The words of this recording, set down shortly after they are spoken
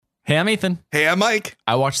Hey, I'm Ethan. Hey, I'm Mike.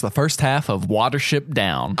 I watched the first half of Watership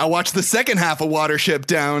Down. I watched the second half of Watership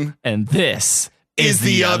Down. And this is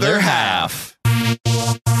the other half.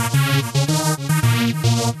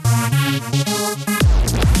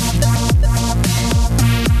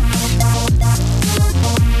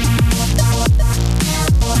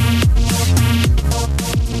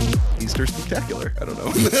 Easter spectacular. I don't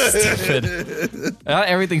know. Stupid. Not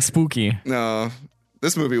everything's spooky. No,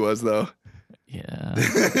 this movie was, though. Yeah.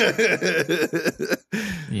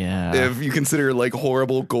 Yeah. If you consider like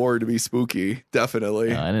horrible gore to be spooky,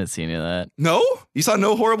 definitely. No, I didn't see any of that. No? You saw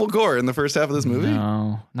no horrible gore in the first half of this movie?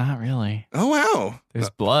 No, not really. Oh, wow. There's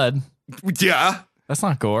blood. Yeah. That's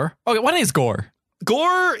not gore. Okay, what is gore?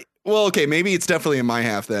 Gore, well, okay, maybe it's definitely in my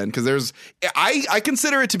half then, because there's, I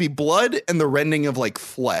consider it to be blood and the rending of like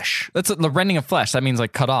flesh. That's the rending of flesh. That means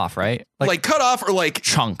like cut off, right? Like cut off, or like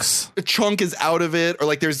chunks. A chunk is out of it, or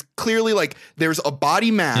like there's clearly like there's a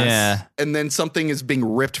body mass, and then something is being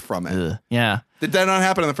ripped from it. Ugh. Yeah. Did that not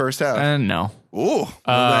happen in the first half? No. Ooh.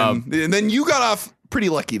 And then you got off pretty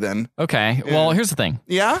lucky then. Okay. Yeah. Well, here's the thing.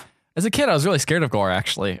 Yeah? As a kid, I was really scared of gore,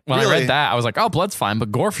 actually. When really? I read that, I was like, oh, blood's fine. But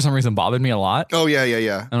gore, for some reason, bothered me a lot. Oh, yeah.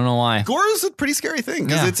 I don't know why. Gore is a pretty scary thing,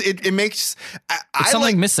 because it makes... It's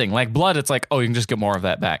something missing. Like blood, it's like, oh, you can just get more of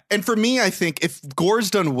that back. And for me, I think if gore's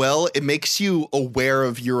done well, it makes you aware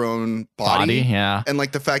of your own body. Yeah. And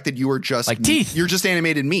like the fact that you are just... like teeth. You're just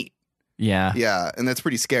animated meat. Yeah. Yeah, and that's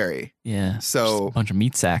pretty scary. Yeah. So... Just a bunch of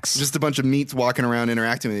meat sacks. Just a bunch of meats walking around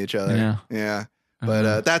interacting with each other. Yeah. Yeah.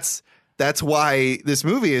 But that's why this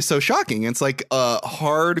movie is so shocking. It's like a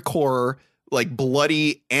hardcore, like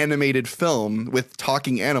bloody animated film with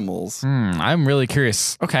talking animals. I'm really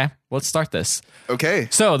curious. Okay, let's start this. Okay.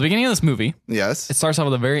 So at the beginning of this movie, yes, it starts off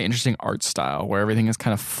with a very interesting art style where everything is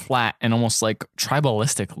kind of flat and almost like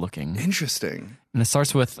tribalistic looking. Interesting. And it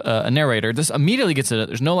starts with a narrator. This immediately gets it.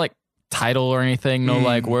 There's no like title or anything. No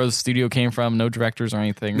like where the studio came from. No directors or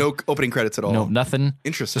anything. No opening credits at all. No, nothing.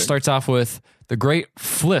 Interesting. It starts off with the great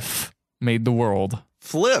Fliff made the world.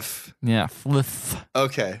 Fliff. Yeah, Fliff.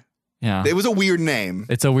 Okay. Yeah. It was a weird name.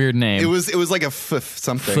 It's a weird name. It was like a Fliff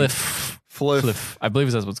something. Fliff. I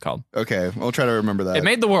believe that's what it's called. Okay, I'll try to remember that. It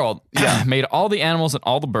made the world. Yeah. Made all the animals and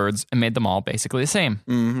all the birds and made them all basically the same.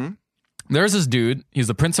 Mm-hmm. There's this dude. He's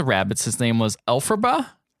the Prince of Rabbits. His name was Elphaba.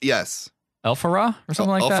 Yes. Elphara or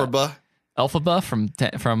something like that. Elphaba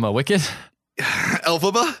from Wicked.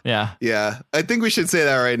 Elphaba? Yeah. Yeah. I think we should say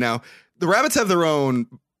that right now. The rabbits have their own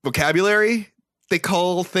vocabulary. They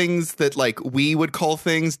call things that like we would call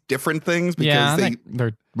things different things because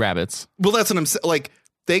they're rabbits. Well, that's what I'm saying. Like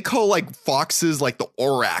they call like foxes like the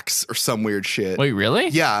Orax or some weird shit. Wait, really?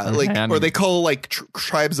 Yeah, or they call like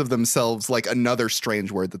tribes of themselves like another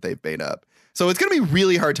strange word that they've made up. So it's gonna be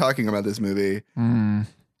really hard talking about this movie. Oh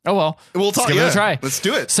well, we'll talk. Let's give it a try. Let's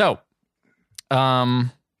do it. So,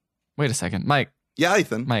 wait a second, Mike. Yeah,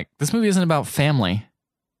 Ethan. Mike, this movie isn't about family,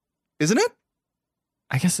 isn't it?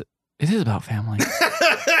 I guess it is about family.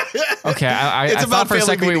 Okay, I thought for a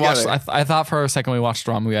second we watched. I thought for a second we watched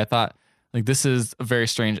the wrong movie. I thought like this is a very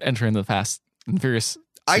strange entry into the Fast and Furious.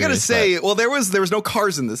 I gotta say, well, there was no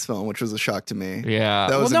cars in this film, which was a shock to me. Yeah,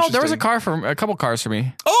 there was a couple cars for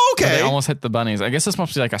me. Oh, okay. They almost hit the bunnies. I guess this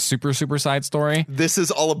must be like a super side story. This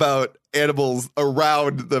is all about animals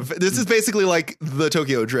around this is basically like the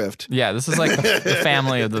Tokyo Drift. Yeah, this is like the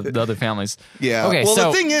family of the other families. Yeah. Okay. Well,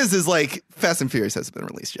 the thing is like Fast and Furious hasn't been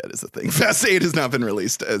released yet. Is the thing. Fast 8 has not been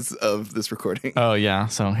released as of this recording. Oh yeah,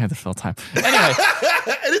 so I had to fill time. Anyway,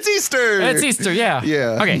 and it's Easter. It's Easter. Yeah.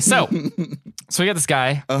 Yeah. Okay. So we got this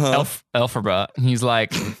guy, Elphaba, and he's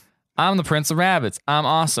like, I'm the Prince of Rabbits. I'm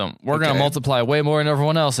awesome. We're going to multiply way more than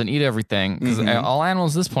everyone else and eat everything. Because all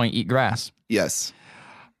animals at this point eat grass. Yes.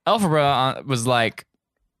 Elphaba was like,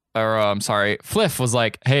 Fliff was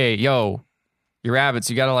like, hey, yo, you rabbits,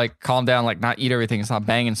 you got to like calm down, like not eat everything. It's not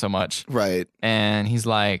banging so much. Right. And he's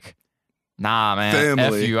like, nah, man,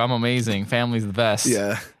 F you. I'm amazing. Family's the best.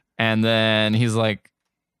 Yeah. And then he's like,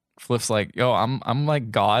 Fliff's like, yo, I'm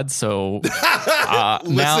like God, so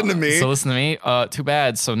listen to me. So listen to me. Too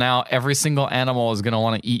bad. So now every single animal is gonna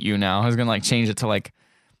want to eat you now. He's gonna like change it to like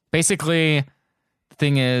basically the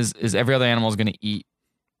thing is every other animal is gonna eat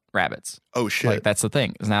rabbits. Oh shit. Like that's the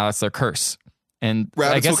thing. Now that's their curse. And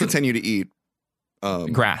rabbits will continue to eat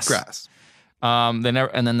grass.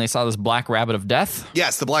 Then they saw this black rabbit of death.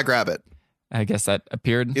 Yes, the black rabbit. I guess that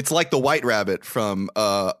appeared. It's like the white rabbit from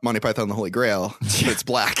Monty Python and the Holy Grail, but it's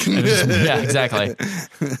black. Yeah, exactly.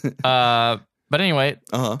 But anyway,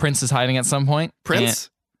 Prince is hiding at some point. Prince?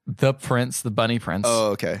 The prince, the bunny prince. Oh,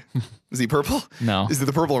 okay. Is he purple? No. Is it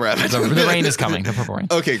the purple rabbit? The rain is coming. The purple rain.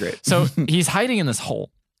 Okay, great. So he's hiding in this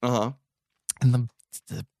hole. Uh-huh. And the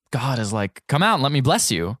God is like, come out and let me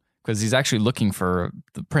bless you. Because he's actually looking for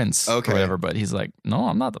the prince or whatever. But he's like, no,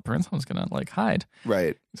 I'm not the prince. I'm just going to like hide.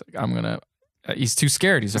 Right. He's like, I'm going to, he's too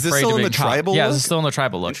scared. He's afraid this still to be in the tribal Yeah, look? this is still in the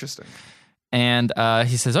tribal look. Interesting. And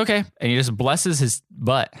he says, okay. And he just blesses his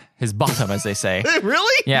butt, his bottom, as they say.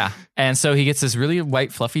 Really? Yeah. And so he gets this really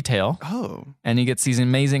white, fluffy tail. Oh. And he gets these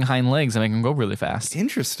amazing hind legs that make him go really fast.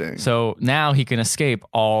 Interesting. So now he can escape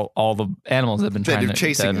all the animals that have been trying to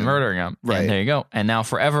chasing him, murdering him. Right. And there you go. And now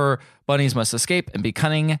forever, bunnies must escape and be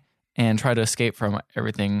cunning and try to escape from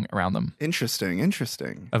everything around them.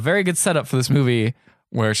 Interesting. A very good setup for this movie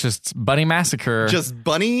where it's just bunny massacre. Just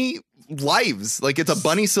bunny lives. Like it's a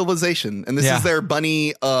bunny civilization. And this is their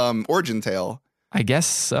bunny origin tale. I guess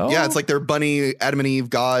so. Yeah, it's like their bunny Adam and Eve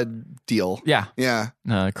God deal. Yeah. Yeah.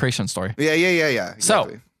 Creation story. Yeah.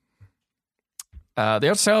 Exactly. So the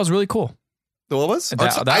art style is really cool. The what was?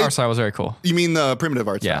 That art style was very cool. You mean the primitive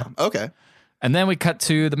art style? Okay. And then we cut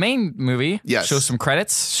to the main movie. Yes. Show some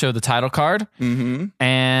credits, show the title card, and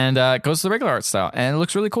it goes to the regular art style. And it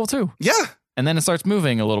looks really cool, too. Yeah. And then it starts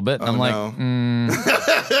moving a little bit. And I'm like,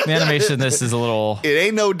 the animation this is a little... It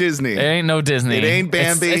ain't no Disney. It ain't no Disney. It ain't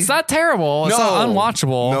Bambi. It's not terrible. It's not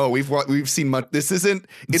unwatchable. No, we've seen much. This isn't...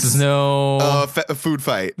 This is no... food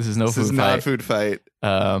fight. This is no food fight. This is not a food fight.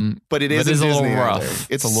 But it is a little Disney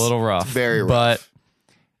rough. It's a little rough. It's very rough. But...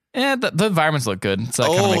 yeah, the environments look good. So that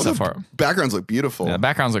kind of makes up for it. Backgrounds look beautiful. Yeah, the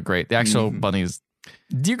backgrounds look great. The actual bunnies,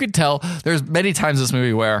 you could tell there's many times in this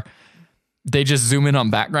movie where they just zoom in on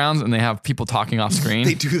backgrounds and they have people talking off screen.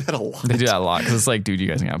 They do that a lot. They do that a lot because it's like, dude, you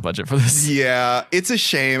guys don't have a budget for this. Yeah, it's a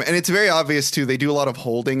shame. And it's very obvious, too. They do a lot of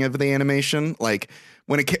holding of the animation. Like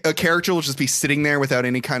when a character will just be sitting there without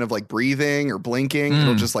any kind of like breathing or blinking,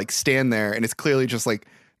 it'll just like stand there. And it's clearly just like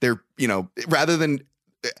they're, rather than...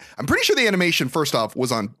 I'm pretty sure the animation, first off,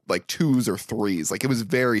 was on like 2s or 3s. Like it was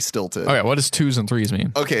very stilted. Okay, what does 2s and 3s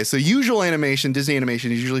mean? Okay, so usual animation, Disney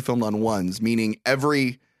animation is usually filmed on 1s, meaning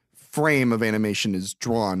every frame of animation is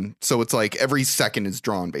drawn. So it's like every second is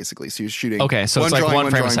drawn, basically. So you're shooting. Okay, so it's like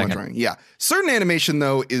one frame a second. Yeah. Certain animation,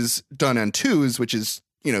 though, is done on 2s, which is,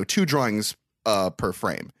 2 drawings per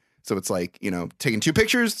frame. So it's like, taking 2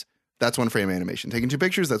 pictures. That's 1 frame of animation. Taking 2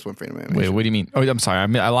 pictures, that's 1 frame of animation. Wait, what do you mean? Oh, I'm sorry.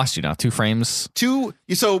 I lost you now. 2 frames. 2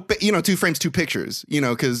 frames, 2 pictures,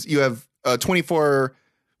 because you have 24,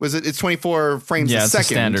 it's 24 frames a second. Yeah, it's a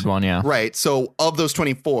standard one, yeah. Right. So of those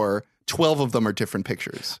 24, 12 of them are different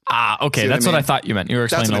pictures. Okay. That's what I thought you meant. You were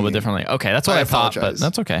explaining a little bit differently. Okay, that's what I thought, but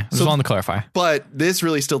that's okay. I just wanted to clarify. But this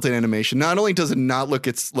really stilted animation. Not only does it not look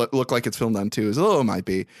like it's filmed on 2s, although it might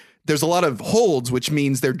be, there's a lot of holds, which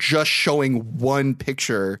means they're just showing 1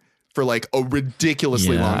 picture for like a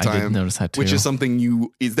ridiculously long time. I did notice that too. Which is something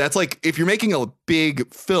that's like, if you're making a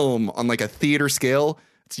big film on like a theater scale,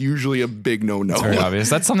 it's usually a big no-no. It's very obvious.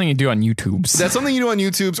 That's something you do on YouTube's. That's something you do on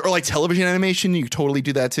YouTube's or like television animation. You totally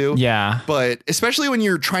do that too. Yeah. But especially when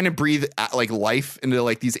you're trying to breathe like life into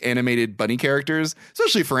like these animated bunny characters,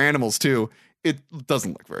 especially for animals too, it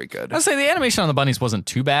doesn't look very good. I'd say the animation on the bunnies wasn't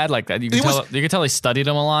too bad. Like that, you could tell they studied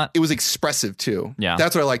them a lot. It was expressive too. Yeah,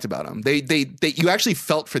 that's what I liked about them. They you actually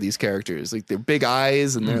felt for these characters. Like their big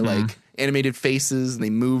eyes and their like animated faces, and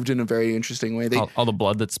they moved in a very interesting way. All the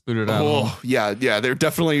blood that spooted out. Oh yeah, they're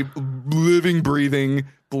definitely living, breathing,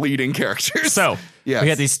 bleeding characters. So we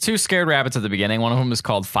got these 2 scared rabbits at the beginning. One of them is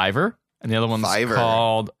called Fiver, and the other one's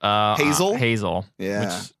called Hazel. Hazel.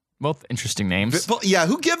 Yeah. Which, both interesting names. Yeah,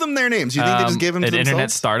 who gave them their names? You think they just gave them to themselves? An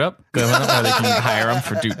internet startup, where they can hire them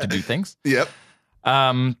to do things. Yep.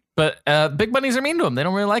 But big bunnies are mean to him. They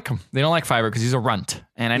don't really like him. They don't like Fiverr because he's a runt.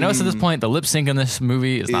 And I noticed at this point the lip sync in this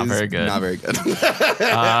movie is not very good. Not very good.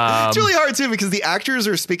 It's really hard too because the actors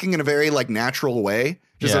are speaking in a very like natural way.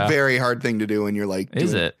 Just a very hard thing to do when you're like.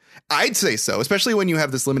 Is it? I'd say so, especially when you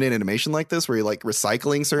have this limited animation like this, where you're like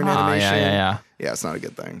recycling certain animation. Yeah. Yeah, it's not a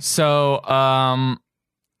good thing. So,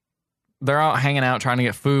 they're out hanging out trying to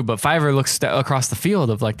get food, but Fiverr looks across the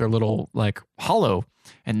field of like their little like hollow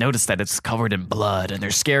and noticed that it's covered in blood and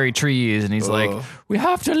there's scary trees. And he's like, we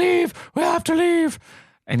have to leave.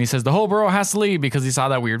 And he says the whole burrow has to leave because he saw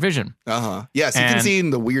that weird vision. Yes, you can see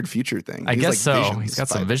in the weird future thing. I guess so. He's got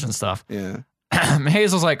some vision stuff. Yeah.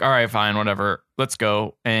 Hazel's like, all right, fine, whatever. Let's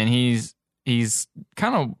go. And Fiverr's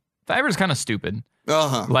kind of stupid.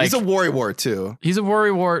 Like, he's a worrywart too. He's a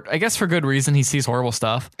worrywart, I guess for good reason. He sees horrible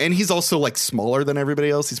stuff. And he's also like smaller than everybody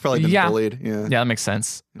else. He's probably been bullied. Yeah, that makes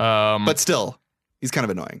sense. But still, he's kind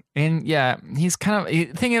of annoying. And yeah, he's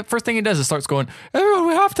kind of, first thing he does is starts going, everyone,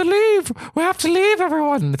 we have to leave. We have to leave,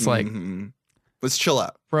 everyone. And it's like, let's chill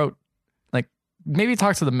out. Bro, like maybe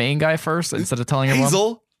talk to the main guy first instead of telling everyone.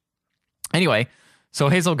 Hazel. Anyway, so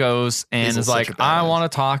Hazel goes and is like, I want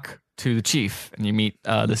to talk to the chief, and you meet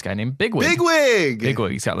this guy named Bigwig.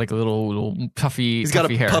 Bigwig. He's got like a little puffy. He's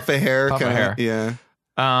got a hair. puff of hair. Puff of hair. Yeah.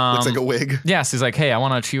 Looks like a wig. Yes. He's like, hey, I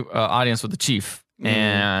want to audience with the chief,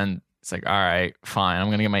 and it's like, all right, fine. I'm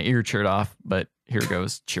gonna get my ear chewed off, but here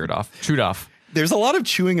goes, chewed off. There's a lot of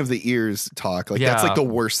chewing of the ears talk. Like that's like the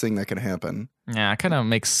worst thing that can happen. Yeah, it kind of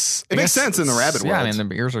makes sense in the rabbit world. Yeah, I mean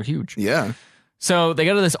the ears are huge. Yeah. So they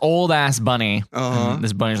go to this old ass bunny.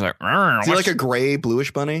 This bunny's like, is he like a gray,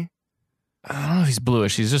 bluish bunny? I don't know if he's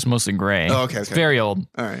bluish. He's just mostly gray. Oh, okay. He's very old.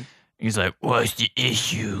 All right. He's like, what's the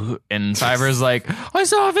issue? And Fiverr's like, I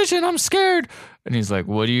saw a vision. I'm scared. And he's like,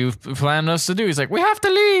 what do you plan us to do? He's like, we have to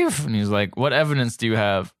leave. And he's like, what evidence do you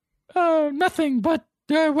have? Nothing, but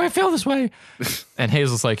I feel this way. And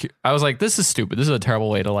Hazel's like, I was like, this is stupid. This is a terrible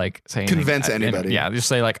way to like say convince anybody. Yeah, just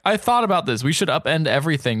say like, I thought about this. We should upend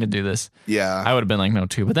everything to do this. Yeah. I would have been like, no,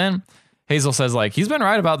 too. But then Hazel says like, he's been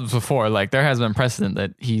right about this before. Like there has been precedent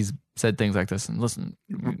that he's said things like this. And listen,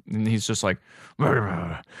 and he's just like,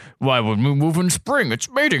 why would we move in spring? It's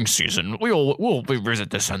mating season. We'll revisit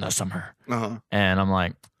this in the summer. And I'm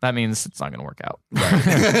like, that means it's not going to work out.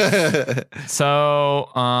 Right. So,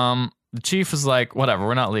 the chief is like, whatever,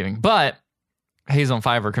 we're not leaving. But Hazel and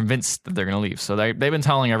Five are convinced that they're going to leave. So they've been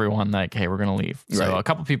telling everyone like, hey, we're going to leave. So a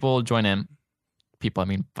couple people join in. People, I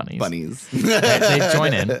mean bunnies. Bunnies. they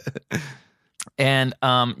join in. And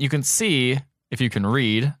you can see, if you can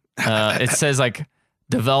read, it says like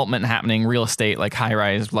development happening, real estate, like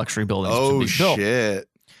high-rise luxury buildings to be built. Shit.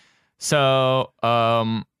 So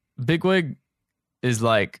Bigwig is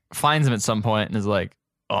like, finds him at some point and is like,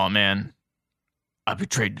 oh man, I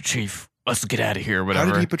betrayed the chief. Let's get out of here or whatever.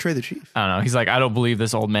 How did he betray the chief? I don't know. He's like, I don't believe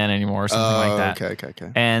this old man anymore or something like that.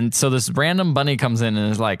 Okay. And so this random bunny comes in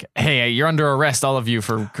and is like, hey, you're under arrest, all of you,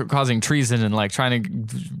 for causing treason and like trying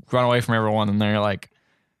to run away from everyone. And they're like,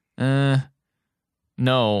 no.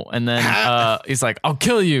 And then he's like, I'll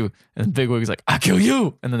kill you. And Bigwig's like, I'll kill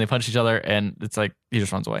you. And then they punch each other and it's like, he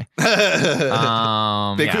just runs away.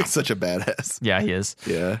 Bigwig's such a badass. Yeah, he is.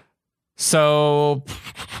 Yeah. So...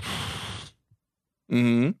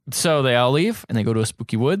 So they all leave and they go to a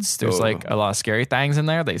spooky woods. There's like a lot of scary things in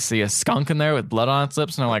there. They see a skunk in there with blood on its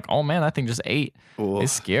lips and they're like, oh man, that thing just ate.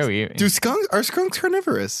 It's scary. Are skunks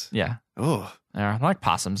carnivorous? Yeah. Oh. They're like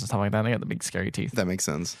possums and stuff like that. They got the big scary teeth. That makes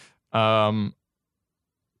sense.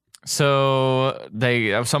 So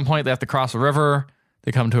they, at some point they have to cross a river.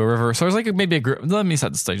 They come to a river. So there's like maybe a group. Let me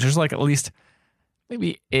set the stage. There's like at least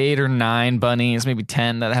maybe 8 or 9 bunnies, maybe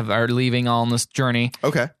 10 that are leaving on this journey.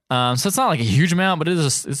 Okay. So it's not like a huge amount, but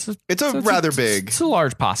it's rather big. It's a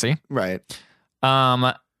large posse. Right.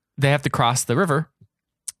 They have to cross the river.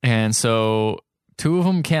 And so 2 of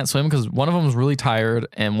them can't swim because one of them is really tired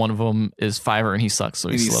and one of them is Fiver and he sucks. So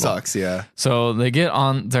he sucks, yeah. So they get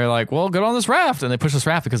on, they're like, well, get on this raft. And they push this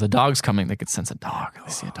raft because the dog's coming. They could sense a dog.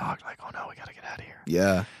 They see a dog. Like, oh no, we got to get out of here.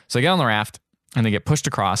 Yeah. So they get on the raft and they get pushed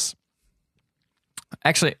across.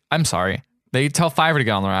 Actually, I'm sorry. They tell Fiver to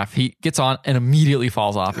get on the raft. He gets on and immediately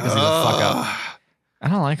falls off because he's a fuck up. I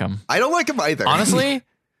don't like him. I don't like him either. Honestly, you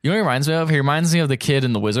know what he reminds me of? He reminds me of the kid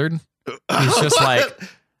in The Wizard. He's just like,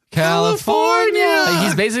 California.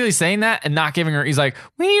 He's basically saying that and not giving her. He's like,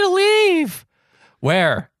 we need to leave.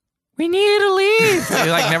 Where? We need to leave. He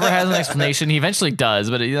like never has an explanation. He eventually does,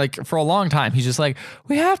 but like for a long time, he's just like,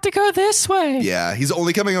 we have to go this way. Yeah, he's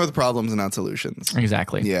only coming up with problems and not solutions.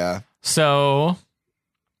 Exactly. Yeah. So,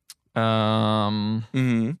 anyway,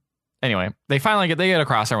 they finally get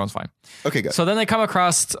across. Everyone's fine. Okay, good. So then they come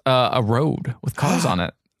across a road with cars on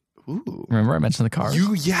it. Ooh. Remember I mentioned the cars?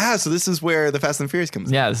 So this is where the Fast and Furious comes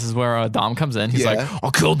in. Yeah, this is where Dom comes in. He's like, I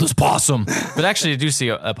killed this possum. But actually, you do see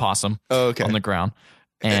a possum on the ground.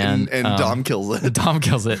 And Dom kills it. Dom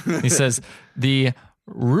kills it. He says, the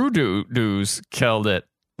Rudoos killed it,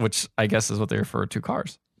 which I guess is what they refer to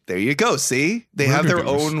cars. There you go. See? They have their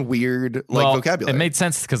own weird vocabulary. It made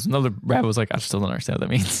sense because another rabbit was like, I still don't understand what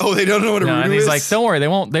that means. Oh, they don't know what a Rudo is? And he's like, don't worry,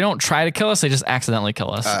 they don't try to kill us, they just accidentally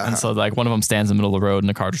kill us. And so like one of them stands in the middle of the road and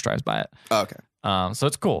the car just drives by it. Oh, okay. So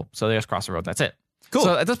it's cool. So they just cross the road. That's it. Cool.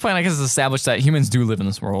 So at this point, I guess it's established that humans do live in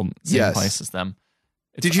this world, same place as them.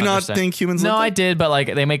 Did you not think humans lived No, there? I did, but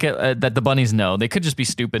like they make it that the bunnies know. They could just be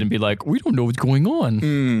stupid and be like, we don't know what's going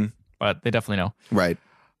on. But they definitely know. Right.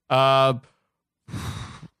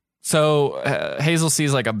 So Hazel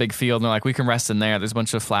sees like a big field and they're like, we can rest in there. There's a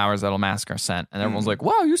bunch of flowers that'll mask our scent. And everyone's like,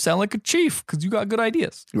 wow, you sound like a chief because you got good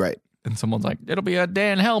ideas. Right. And someone's like, it'll be a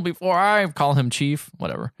day in hell before I call him chief,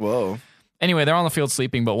 whatever. Whoa. Anyway, they're on the field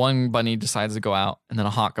sleeping, but one bunny decides to go out and then a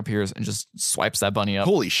hawk appears and just swipes that bunny up.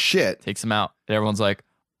 Holy shit. Takes him out. And everyone's like,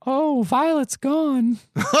 oh, Violet's gone.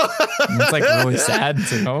 And it's like really sad.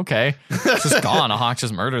 It's like, okay, it's just gone. A hawk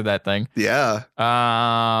just murdered that thing. Yeah.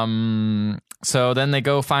 So then they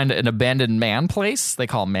go find an abandoned man place. They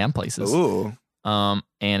call them man places. Ooh. And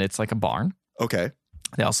it's like a barn. Okay.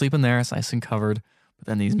 They all sleep in there. It's nice and covered. But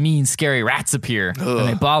then these mean, scary rats appear. Ugh. And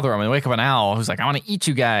they bother them. And they wake up an owl who's like, I want to eat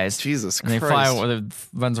you guys. Jesus Christ. And they fly,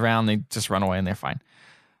 runs around. They just run away and they're fine.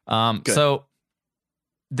 So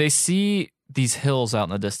they see these hills out in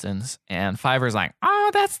the distance. And Fiverr's like, oh,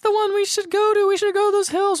 that's the one we should go to. We should go to those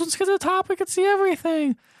hills. Let's get to the top. We can see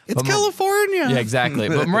everything. It's California. Yeah, exactly.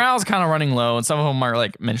 But morale's kind of running low. And some of them are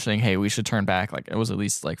like mentioning, hey, we should turn back. Like it was at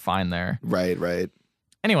least like fine there. Right.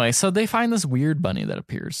 Anyway, so they find this weird bunny that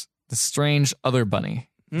appears. This strange other bunny.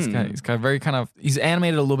 He's he's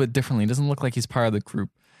animated a little bit differently. He doesn't look like he's part of the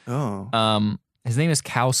group. Oh. His name is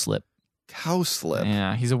Cowslip. Cowslip.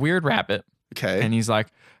 Yeah, he's a weird rabbit. Okay. And he's like,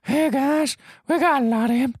 hey guys, we got a lot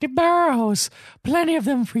of empty burrows. Plenty of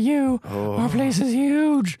them for you. Oh. Our place is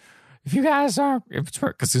huge. If you guys are,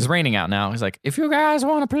 because it's raining out now, he's like, if you guys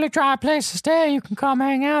want a dry place to stay, you can come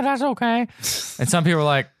hang out. That's okay. And some people are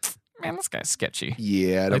like, man, this guy's sketchy.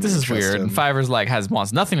 Yeah, like this is weird. Him. And Fiverr's like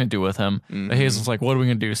wants nothing to do with him. Mm-hmm. But Hazel's like, what are we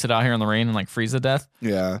gonna do? Sit out here in the rain and like freeze to death?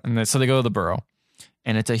 Yeah. And so they go to the burrow,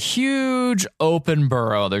 and it's a huge open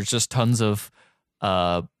burrow. There's just tons of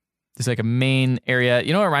there's like a main area.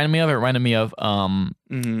 You know what it reminded me of? It reminded me of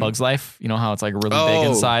Bug's Life. You know how it's like really big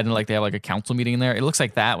inside and like they have like a council meeting in there. It looks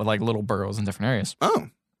like that with like little burrows in different areas. Oh.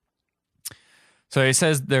 So he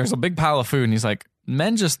says there's a big pile of food, and he's like,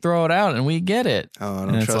 men just throw it out and we get it. Oh, I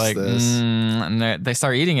don't trust this. And they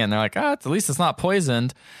start eating it and they're like, at least it's not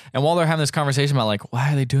poisoned. And while they're having this conversation about like,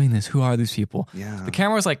 why are they doing this? Who are these people? Yeah. The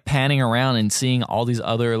camera's like panning around and seeing all these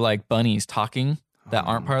other like bunnies talking that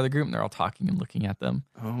aren't part of the group. And they're all talking and looking at them.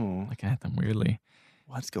 Oh. Looking at them weirdly.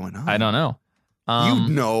 What's going on? I don't know. You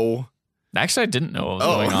know. Actually, I didn't know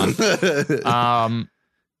what was going on.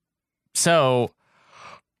 So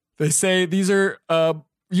they say these are...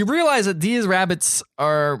 you realize that these rabbits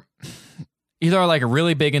are either like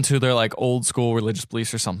really big into their like old school religious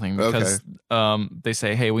beliefs or something because they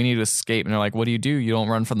say, hey, we need to escape. And they're like, what do? You don't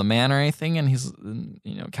run from the man or anything? And he's,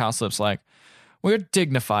 Cowslip's like, we're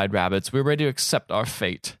dignified rabbits. We're ready to accept our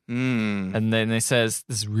fate. And then they says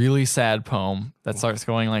this really sad poem that starts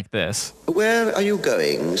going like this. Where are you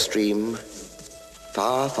going, stream?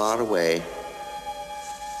 Far, far away.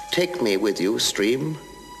 Take me with you, stream.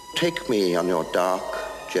 Take me on your dark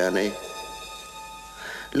journey.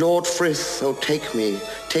 Lord Frith, oh take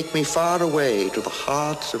me far away to the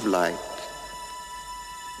heart of light.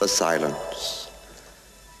 The silence.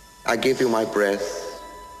 I give you my breath,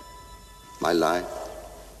 my life.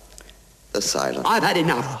 The silence. I've had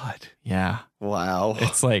enough. God. Yeah. Wow.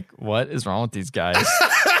 It's like, what is wrong with these guys?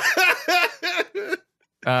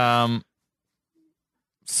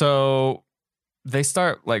 So they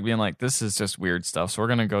start like being like, this is just weird stuff. So we're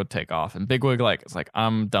going to go take off. And Bigwig it's like,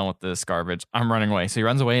 I'm done with this garbage. I'm running away. So he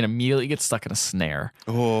runs away and immediately gets stuck in a snare.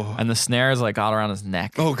 Oh. And the snare is like got around his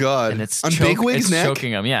neck. Oh God. And it's on Bigwig's neck?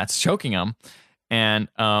 Choking him. Yeah, it's choking him. And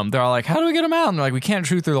they're all like, how do we get him out? And they're like, we can't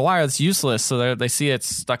shoot through the wire. It's useless. So they see it's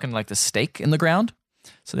stuck in like the stake in the ground.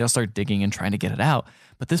 So they'll start digging and trying to get it out.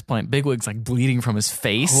 But at this point, Bigwig's like bleeding from his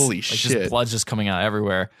face. Holy like, shit. Just blood's just coming out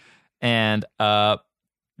everywhere. And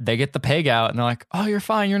they get the peg out and they're like, oh, you're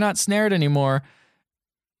fine. You're not snared anymore.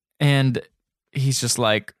 And he's just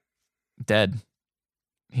like dead.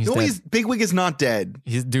 Bigwig is not dead.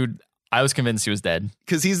 Dude, I was convinced he was dead.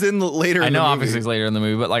 Because he's later I in know, the movie. obviously he's later in the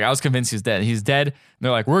movie, but like I was convinced he's dead. He's dead. And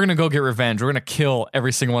they're like, we're going to go get revenge. We're going to kill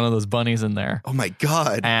every single one of those bunnies in there. Oh my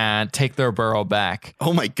God. And take their burrow back.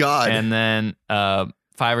 Oh my God. And then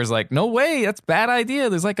Fiver's like, no way, that's a bad idea.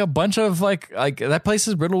 There's like a bunch of like that place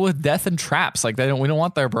is riddled with death and traps. Like we don't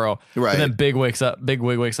want their burrow. Right. And then Big Wig wakes up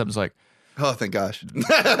and is like, oh, thank gosh.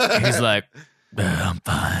 He's like, I'm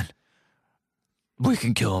fine. We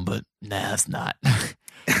can kill him, but nah, it's not.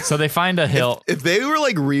 So they find a hill. If they were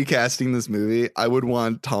like recasting this movie, I would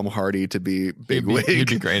want Tom Hardy to be Bigwig. He'd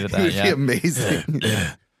be great at that. He'd be amazing.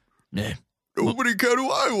 Yeah. Nobody cared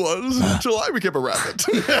who I was until I became a rabbit.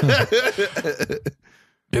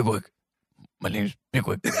 Bigwig. My name's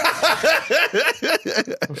Bigwig. I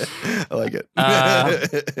like it.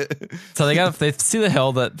 So they see the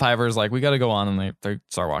hill that Fiver's like, we got to go on, and they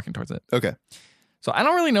start walking towards it. Okay. So I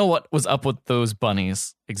don't really know what was up with those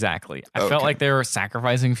bunnies exactly. I felt like they were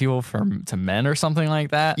sacrificing people to men or something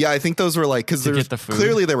like that. Yeah, I think those were like, because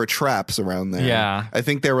clearly there were traps around there. Yeah. I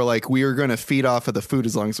think they were like, we are going to feed off of the food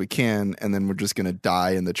as long as we can, and then we're just going to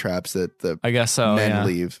die in the traps that the men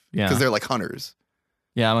leave. Yeah. Because they're like hunters.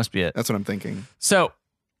 Yeah, that must be it. That's what I'm thinking. So,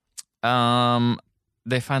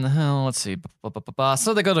 they find the hill. Let's see.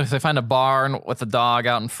 So they find a barn with a dog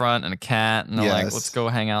out in front and a cat, and they're like, let's go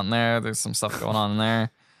hang out in there. There's some stuff going on in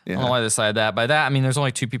there. I don't know why they decided that. By that, I mean, there's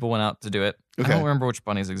only 2 people went out to do it. Okay. I don't remember which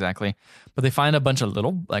bunnies exactly, but they find a bunch of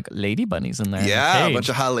little like lady bunnies in there. Yeah, a bunch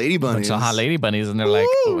of hot lady bunnies. And they're like,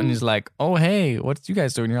 and he's like, oh, hey, what you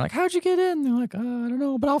guys doing? And you're like, how'd you get in? And they're like, I don't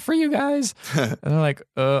know, but I'll free you guys. And they're like,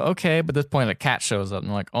 okay. But at this point, a cat shows up and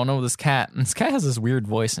they're like, oh no, this cat has this weird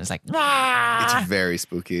voice and it's like, ah! It's very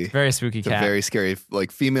spooky. Very spooky it's cat. A very scary,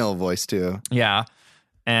 like female voice too. Yeah.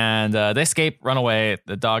 And they escape, run away.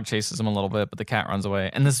 The dog chases them a little bit, but the cat runs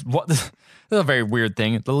away. And this is a very weird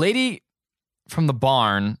thing. The lady from the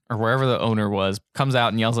barn or wherever the owner was comes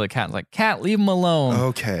out and yells at the cat, like, "Cat, leave him alone."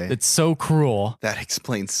 Okay, it's so cruel. That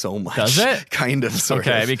explains so much. Does it? Kind of, sort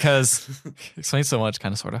of. Okay, because explains so much,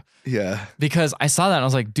 kind of, sort of. Yeah. Because I saw that and I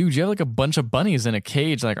was like, dude, you have like a bunch of bunnies in a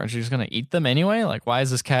cage. Like, aren't you just gonna eat them anyway? Like, why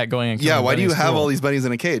is this cat going? And why do you have all these bunnies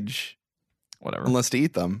in a cage? Whatever. Unless to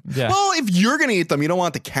eat them. Yeah. Well, if you're going to eat them, you don't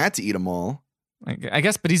want the cat to eat them all. I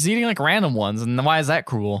guess, but he's eating like random ones. And why is that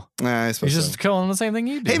cruel? I suppose he's just killing the same thing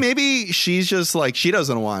you do. Hey, maybe she's just like, she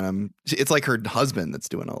doesn't want him. It's like her husband that's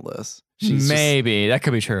doing all this. Maybe. That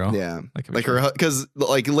could be true. Yeah. Like her, because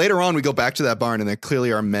like later on we go back to that barn and there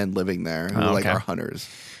clearly are men living there who like are hunters.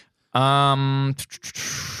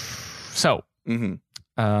 So.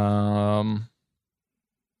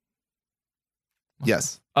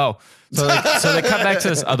 Yes. Oh, so they cut back to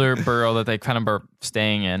this other burrow that they kind of are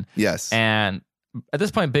staying in. Yes. And at this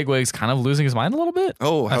point, Bigwig's kind of losing his mind a little bit.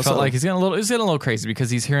 Oh, I felt like he's getting a little crazy because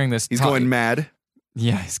he's hearing this. He's going mad.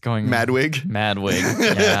 Yeah, he's going Madwig.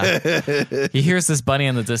 Yeah. He hears this bunny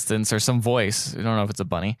in the distance or some voice. I don't know if it's a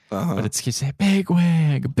bunny, but it's keeps saying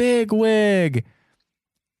Bigwig.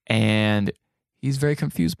 And he's very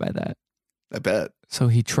confused by that. I bet. So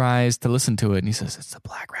he tries to listen to it and he says, "It's the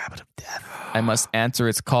black rabbit of death. I must answer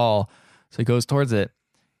its call." So he goes towards it.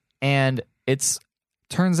 And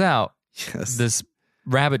turns out this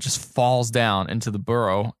rabbit just falls down into the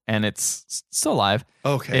burrow and it's still alive.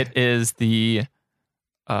 Okay. It is the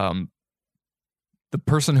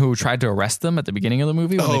person who tried to arrest them at the beginning of the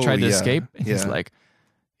movie when they tried to escape. And he's like,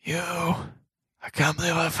 I can't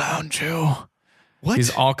believe I found you. What?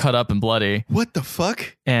 He's all cut up and bloody. What the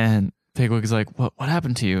fuck? And Bigwig is like, what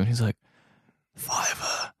happened to you? And he's like,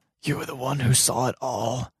 Fiver, you were the one who saw it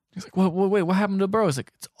all. He's like, wait, what happened to the burrow? He's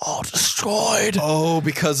like, it's all destroyed. Oh,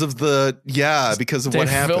 because of what happened. They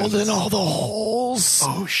filled in all the holes.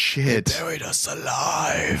 Oh, shit. They buried us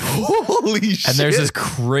alive. Holy shit. And there's this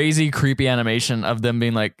crazy, creepy animation of them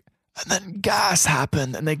being like, and then gas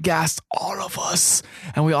happened, and they gassed all of us,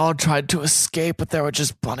 and we all tried to escape, but there were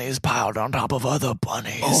just bunnies piled on top of other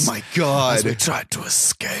bunnies. Oh my God. As we tried to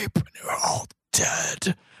escape, and we were all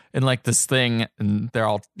dead. And like this thing, and they're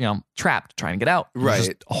all, trapped, trying to get out. Right. There's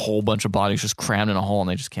just a whole bunch of bodies just crammed in a hole, and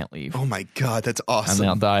they just can't leave. Oh my God, that's awesome. And they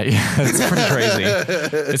all die. Yeah, it's pretty crazy.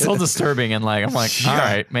 It's so disturbing, and like, I'm like, all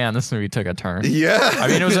right, man, this movie took a turn. Yeah. I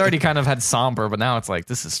mean, it was already kind of had somber, but now it's like,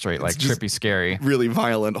 this is straight, like, trippy, scary. Really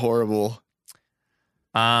violent, horrible.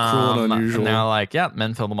 Cruel and unusual. And now, like,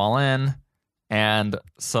 men filled them all in, and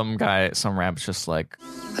some rabbit's just like,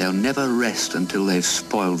 they'll never rest until they've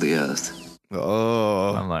spoiled the earth.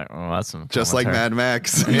 Oh, I'm like, that's just like Mad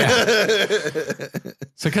Max. Yeah.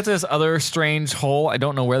 So cut to this other strange hole. I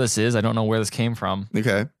don't know where this is. I don't know where this came from.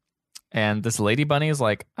 Okay. And this lady bunny is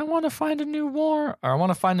like, I want to find a new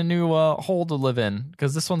hole to live in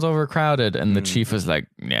because this one's overcrowded. And the chief is like,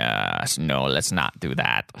 no, let's not do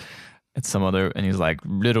that. It's some other, and he's like,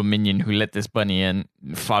 little minion who let this bunny in,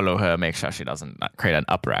 follow her, make sure she doesn't create an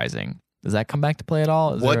uprising. Does that come back to play at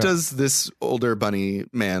all? What does this older bunny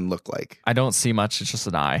man look like? I don't see much. It's just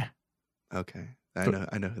an eye. Okay. I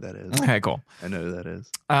know who that is. Okay, cool. I know who that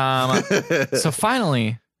is. So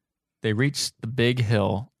finally, they reach the big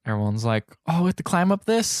hill. Everyone's like, oh, we have to climb up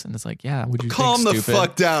this? And it's like, yeah, would you calm the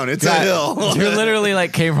fuck down. It's a hill. You literally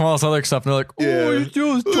like came from all this other stuff. And they're like,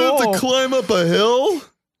 you have to climb up a hill?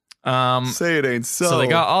 Say it ain't so. So they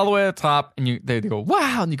got all the way to the top, and they go,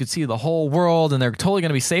 wow, and you could see the whole world, and they're totally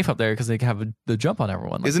going to be safe up there because they have the jump on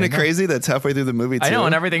everyone. Like, isn't it crazy? That's halfway through the movie too. I know,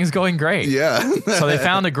 and everything's going great. Yeah. So they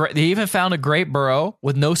even found a great burrow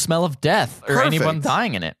with no smell of death or anyone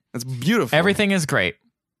dying in it. That's beautiful. Everything is great.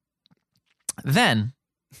 Then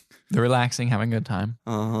they're relaxing, having a good time.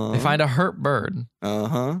 They find a hurt bird.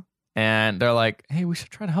 And they're like, hey, we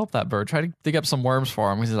should try to help that bird. Try to dig up some worms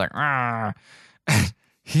for him. He's like, ah.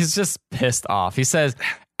 He's just pissed off. He says,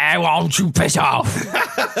 I want you piss off.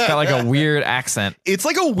 It's got like a weird accent. It's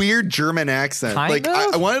like a weird German accent. Kind like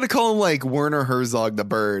of? I wanted to call him like Werner Herzog the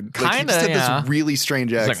bird. Like he Kinda, just had yeah. this really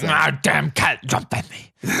strange It's accent. like, damn cat jumped at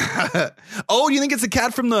me. Oh, do you think it's the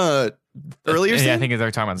cat from the earlier scene? Yeah, I think they're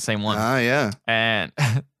talking about the same one. Ah, yeah. And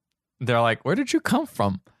they're like, where did you come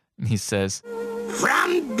from? And he says,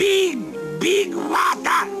 From big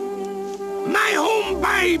water. My home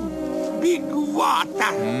by big water.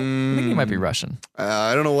 I think he might be Russian.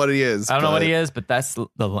 I don't know what he is. I don't know what he is, but that's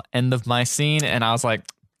the end of my scene. And I was like,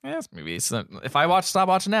 yes, maybe. So if I stop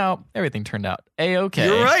watching now, everything turned out A-okay.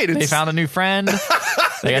 You're right. They found a new friend.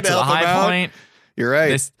 They got to the high point. You're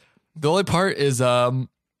right. The only part is, I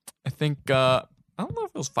think, I don't know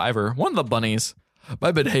if it was Fiverr, one of the bunnies.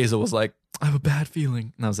 My bit Hazel was like, I have a bad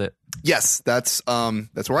feeling. And that was it. Yes, that's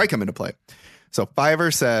where I come into play. So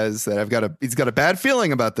Fiverr says that he's got a bad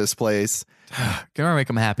feeling about this place. Gonna make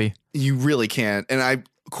him happy. You really can't. And I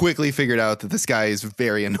quickly figured out that this guy is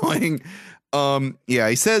very annoying. Yeah,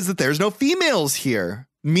 he says that there's no females here,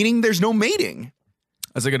 meaning there's no mating.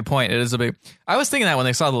 That's a good point. It is a big. I was thinking that when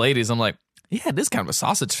they saw the ladies, I'm like, yeah, this is kind of a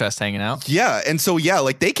sausage fest hanging out. Yeah, and so yeah,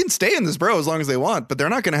 like they can stay in this burrow as long as they want, but they're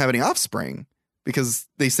not going to have any offspring because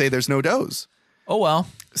they say there's no does. Oh well.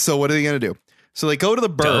 So what are they going to do? So they go to the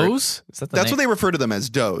bird. Does? Is that the That's name? what they refer to them as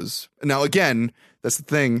does. Now again, that's the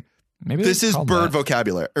thing. Maybe This they is called bird that.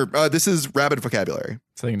 vocabulary, or this is rabbit vocabulary.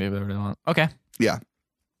 So they can do whatever they want. Okay. Yeah.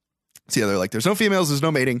 So yeah, they're like, there's no females, there's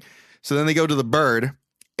no mating. So then they go to the bird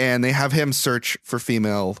and they have him search for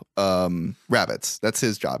female rabbits. That's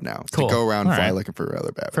his job now. Cool. To go around All and fly right. looking for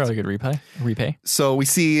other rabbits. Fairly good repay. So we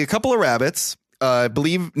see a couple of rabbits. I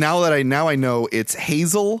believe now I know it's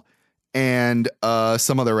Hazel and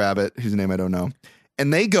some other rabbit whose name I don't know.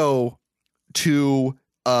 And they go to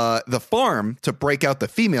the farm to break out the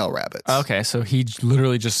female rabbits. Okay, so he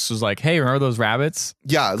literally just was like, "Hey, remember those rabbits?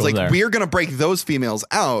 Yeah, it's Go like there. we're gonna break those females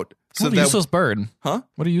out. So What a that useless bird, huh?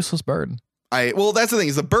 What a useless bird. Well, that's the thing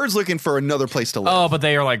is the bird's looking for another place to live. Oh, but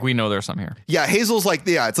they are like, we know there's some here. Yeah, Hazel's like,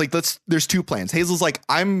 yeah, it's like there's two plans. Hazel's like,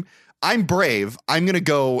 I'm brave. I'm gonna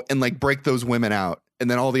go and like break those women out. And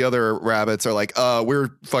then all the other rabbits are like, we're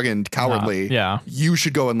fucking cowardly. Yeah. You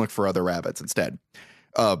should go and look for other rabbits instead.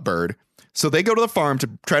 Bird. So they go to the farm to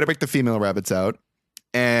try to break the female rabbits out.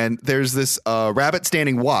 And there's this rabbit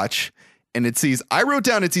standing watch. And I wrote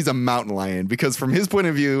down it sees a mountain lion because from his point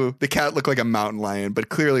of view, the cat looked like a mountain lion, but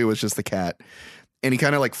clearly it was just the cat. And he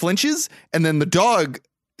kind of like flinches. And then the dog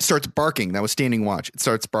starts barking. That was standing watch. It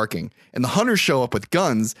starts barking. And the hunters show up with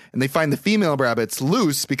guns and they find the female rabbits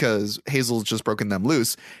loose because Hazel's just broken them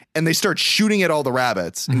loose. And they start shooting at all the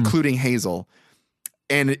rabbits, including Hazel.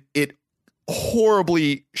 And it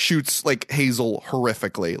horribly shoots like Hazel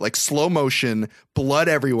horrifically, like slow motion, blood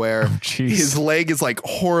everywhere. Oh, jeez. His leg is like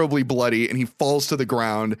horribly bloody and he falls to the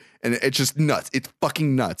ground and it's just nuts. It's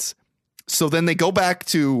fucking nuts. So then they go back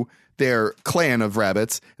to their clan of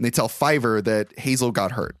rabbits and they tell Fiverr that Hazel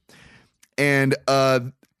got hurt. And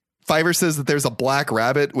Fiverr says that there's a black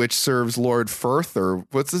rabbit which serves Lord Firth, or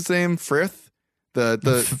what's his name? Frith? The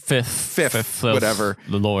fifth, whatever.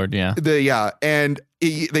 The Lord, yeah. And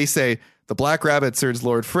they say the black rabbit serves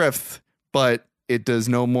Lord Frith, but it does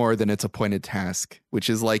no more than its appointed task, which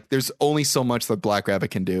is like there's only so much that black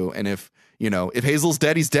rabbit can do. And if Hazel's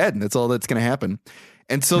dead, he's dead. And that's all that's going to happen.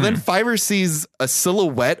 And so then Fiverr sees a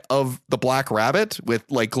silhouette of the black rabbit with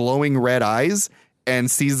like glowing red eyes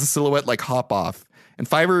and sees the silhouette like hop off. And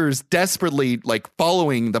Fiverr is desperately like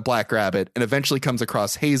following the black rabbit and eventually comes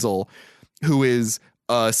across Hazel, who is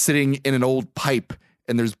sitting in an old pipe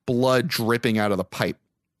and there's blood dripping out of the pipe.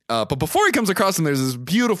 But before he comes across them, there's this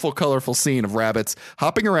beautiful, colorful scene of rabbits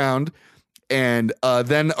hopping around. And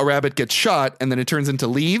then a rabbit gets shot and then it turns into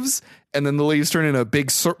leaves. And then the leaves turn into a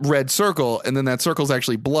big red circle. And then that circle is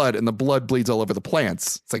actually blood and the blood bleeds all over the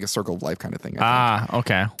plants. It's like a circle of life kind of thing. I think.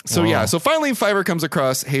 Okay. So, yeah. So finally, Fiverr comes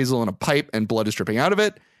across Hazel in a pipe and blood is dripping out of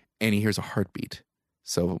it. And he hears a heartbeat.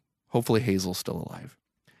 So hopefully Hazel's still alive.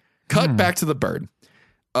 Cut back to the bird.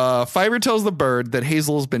 Fiverr tells the bird that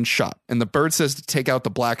Hazel has been shot. And the bird says to take out the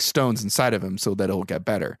black stones inside of him so that it'll get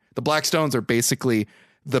better. The black stones are basically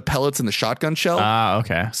the pellets in the shotgun shell.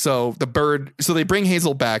 Okay. So they bring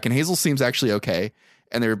Hazel back and Hazel seems actually okay.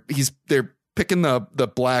 And they're picking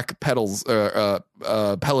the black pellets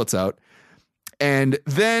out. And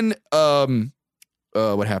then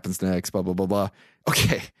what happens next? Blah, blah, blah, blah.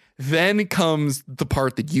 Okay. Then comes the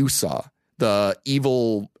part that you saw. The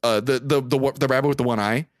evil, the rabbit with the one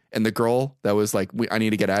eye and the girl that was like, I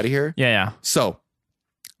need to get out of here. Yeah. So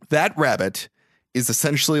that rabbit is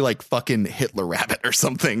essentially like fucking Hitler rabbit or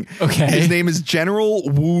something. Okay. His name is General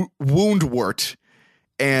Woundwort.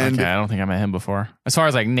 And okay, I don't think I met him before. As far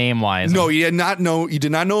as like name wise. No, you did not know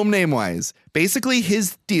him name wise. Basically,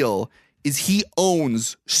 his deal is he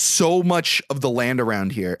owns so much of the land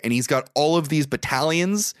around here, and he's got all of these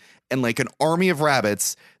battalions and like an army of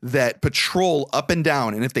rabbits that patrol up and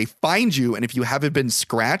down. And if they find you, and if you haven't been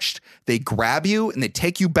scratched, they grab you and they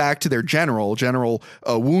take you back to their General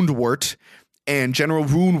Woundwort, and General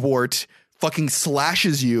Woundwort fucking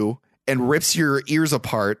slashes you and rips your ears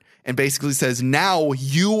apart and basically says, now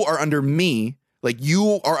you are under me. Like,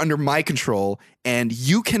 you are under my control, and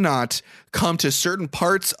you cannot come to certain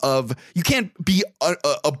parts of, you can't be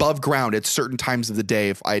above ground at certain times of the day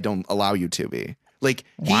if I don't allow you to be. Like,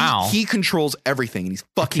 he controls everything, and he's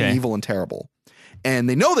fucking evil and terrible. And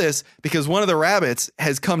they know this because one of the rabbits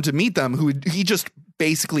has come to meet them, who he just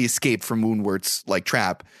basically escaped from Woundwort's like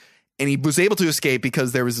trap. And he was able to escape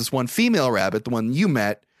because there was this one female rabbit, the one you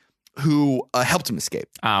met, who helped him escape.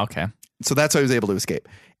 Ah, okay. So that's how he was able to escape.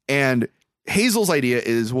 And Hazel's idea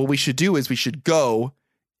is, what we should do is we should go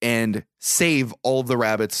and save all of the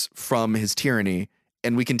rabbits from his tyranny,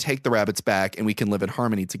 and we can take the rabbits back and we can live in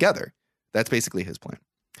harmony together. That's basically his plan.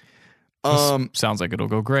 Sounds like it'll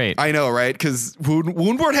go great. I know, right? Because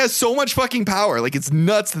Woundwort has so much fucking power. Like, it's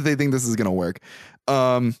nuts that they think this is going to work.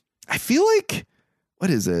 I feel like, what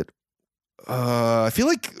is it? I feel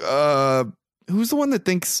like, who's the one that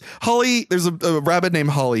thinks Holly? There's a rabbit named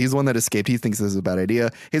Holly. He's the one that escaped. He thinks this is a bad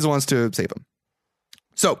idea. Hazel wants to save him.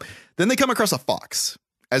 So then they come across a fox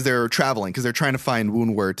as they're traveling because they're trying to find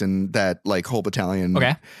Woundwort and that like whole battalion.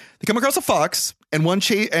 Okay. They come across a fox and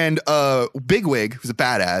Bigwig, who's a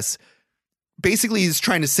badass, basically is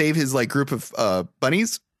trying to save his like group of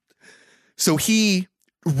bunnies. So he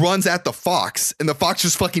runs at the fox, and the fox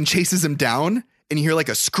just fucking chases him down, and you hear like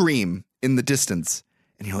a scream in the distance,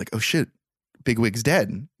 and you're like, oh shit, Bigwig's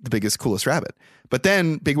dead, the biggest, coolest rabbit. But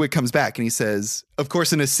then Bigwig comes back and he says, of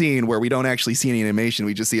course, in a scene where we don't actually see any animation,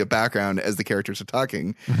 we just see a background as the characters are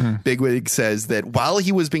talking. Mm-hmm. Bigwig says that while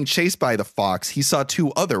he was being chased by the fox, he saw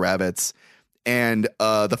two other rabbits, and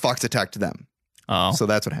the fox attacked them. Oh. So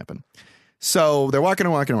that's what happened. So they're walking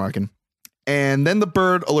and walking and walking. And then the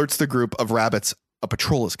bird alerts the group of rabbits a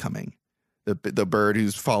patrol is coming. The bird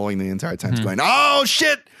who's following the entire time is going, oh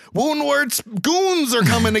shit, Woundwort's goons are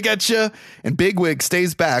coming to get you. And Bigwig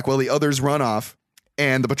stays back while the others run off,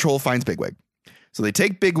 and the patrol finds Bigwig. So they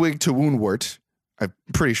take Bigwig to Woundwort. I'm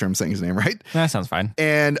pretty sure I'm saying his name right. That sounds fine.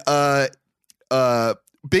 And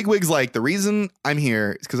Bigwig's like, the reason I'm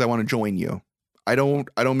here is because I want to join you. I don't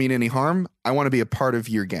mean any harm. I want to be a part of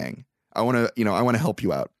your gang. I want to help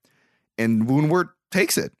you out. And Woundwort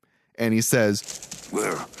takes it, and he says,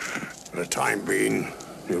 well, for the time being,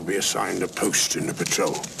 you'll be assigned a post in the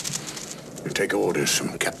patrol. You take orders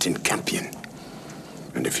from Captain Campion.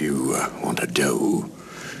 And if you want a doe,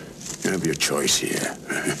 you have your choice here.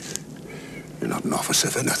 You're not an officer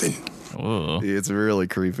for nothing. Ooh. It's really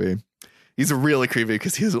creepy. He's really creepy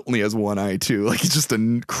because he only has one eye, too. Like, he's just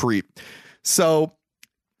a creep. So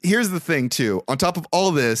here's the thing, too. On top of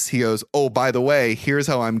all this, he goes, oh, by the way, here's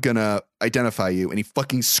how I'm going to identify you. And he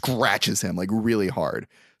fucking scratches him, like, really hard.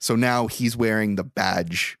 So now he's wearing the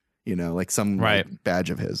badge, like some like, badge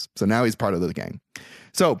of his. So now he's part of the gang.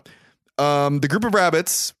 So the group of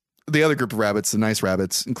rabbits, the other group of rabbits, the nice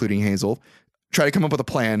rabbits, including Hazel, try to come up with a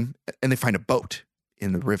plan, and they find a boat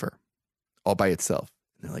in the river all by itself.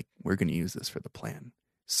 And they're like, we're going to use this for the plan.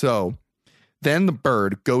 So then the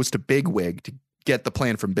bird goes to Bigwig to get the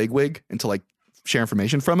plan from Bigwig and to like share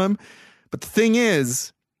information from him. But the thing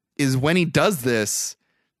is when he does this,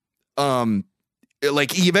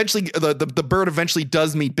 like he eventually, the bird eventually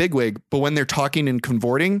does meet Bigwig, but when they're talking and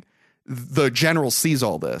convorting, the general sees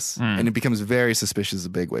all this and it becomes very suspicious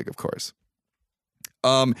of Bigwig, of course.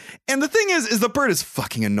 And the thing is the bird is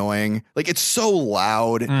fucking annoying. Like, it's so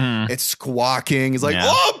loud. It's squawking. He's like,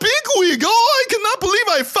 oh, Bigwig, oh, I cannot believe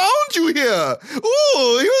I found you here.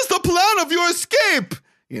 Oh, here's the plan of your escape.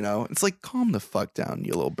 It's like, calm the fuck down,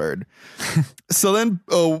 you little bird. So then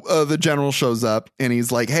the general shows up and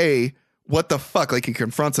he's like, hey, what the fuck? Like, he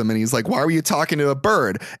confronts him and he's like, why were you talking to a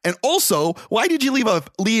bird? And also, why did you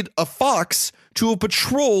lead a fox to a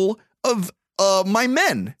patrol of my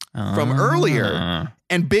men from earlier?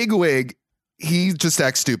 And Bigwig, he just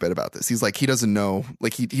acts stupid about this. He's like, he doesn't know,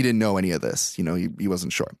 like he didn't know any of this. He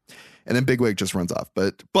wasn't sure. And then Bigwig just runs off.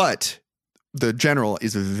 But the general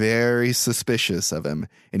is very suspicious of him,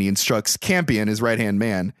 and he instructs Campion, his right-hand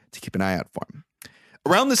man, to keep an eye out for him.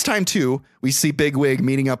 Around this time, too, we see Bigwig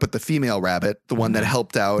meeting up with the female rabbit, the one that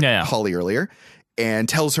helped out Holly earlier, and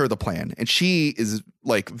tells her the plan. And she is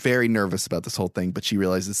like very nervous about this whole thing, but she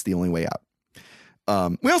realizes it's the only way out.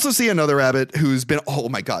 We also see another rabbit who's been, oh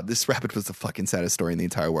my God, this rabbit was the fucking saddest story in the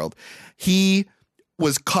entire world. He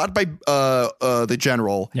was caught by the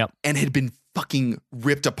general and had been fucking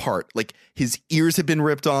ripped apart. Like his ears had been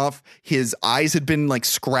ripped off. His eyes had been like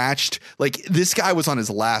scratched. Like this guy was on his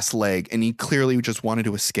last leg and he clearly just wanted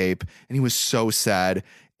to escape. And he was so sad.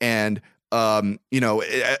 And, you know,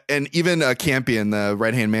 and even Campion, the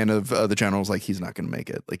right-hand man of the general, was like, he's not going to make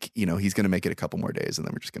it. Like, you know, he's going to make it a couple more days and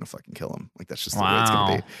then we're just going to fucking kill him. Like, that's just the way it's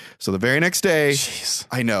going to be. So the very next day,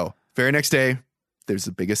 I know, very next day, there's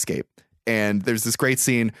a big escape. And there's this great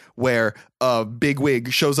scene where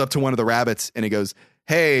Bigwig shows up to one of the rabbits and he goes,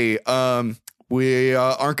 hey, we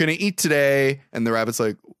aren't going to eat today. And the rabbit's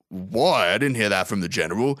like, what? I didn't hear that from the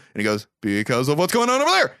general. And he goes, because of what's going on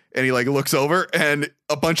over there. And he like looks over and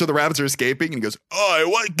a bunch of the rabbits are escaping and he goes, oh,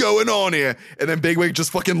 what's going on here? And then Bigwig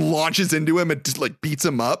just fucking launches into him and just like beats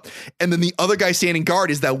him up. And then the other guy standing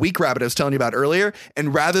guard is that weak rabbit I was telling you about earlier.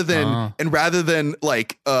 And rather than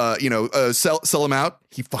like, sell him out,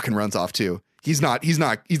 he fucking runs off too. He's going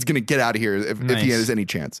to get out of here if he has any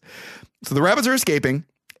chance. So the rabbits are escaping.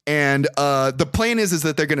 And the plan is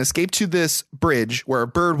that they're going to escape to this bridge where a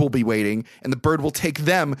bird will be waiting, and the bird will take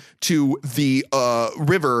them to the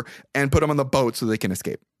river and put them on the boat so they can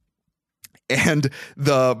escape. And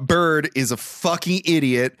the bird is a fucking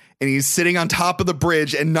idiot, and he's sitting on top of the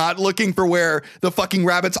bridge and not looking for where the fucking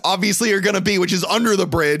rabbits obviously are going to be, which is under the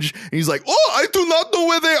bridge. And he's like, oh, I do not know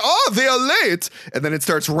where they are. They are late. And then it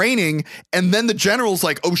starts raining. And then the general's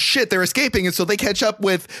like, oh shit, they're escaping. And so they catch up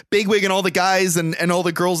with Bigwig and all the guys and all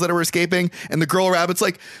the girls that were escaping. And the girl rabbit's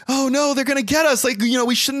like, oh no, they're going to get us. Like, you know,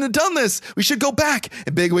 we shouldn't have done this. We should go back.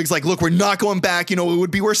 And Bigwig's like, look, we're not going back. You know, it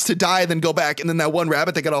would be worse to die than go back. And then that one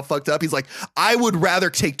rabbit that got all fucked up, he's like, I would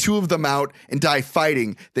rather take two of them out and die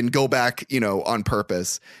fighting than go back, you know, on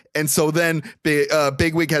purpose. And so then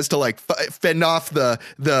Bigwig has to like fend off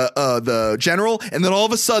the general, and then all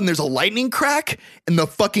of a sudden there's a lightning crack, and the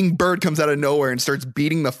fucking bird comes out of nowhere and starts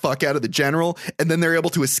beating the fuck out of the general, and then they're able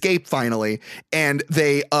to escape finally, and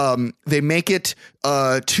they make it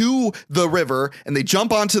to the river, and they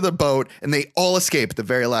jump onto the boat, and they all escape at the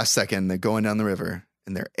very last second. They're going down the river,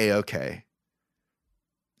 and they're A-okay.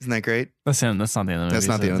 Isn't that great? That's not the end of the movie. That's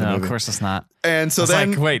not the end of the movie. Of course it's not. And so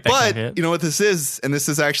then, like, wait, but you know what this is? And this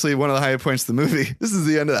is actually one of the high points of the movie. This is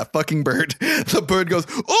the end of that fucking bird. The bird goes,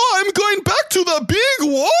 oh, I'm going back to the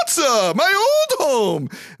big water, my old home.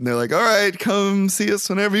 And they're like, all right, come see us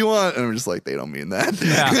whenever you want. And I'm just like, they don't mean that.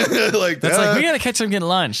 Yeah. Like, that's like, we got to catch them getting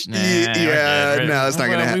lunch. Nah, no, that's not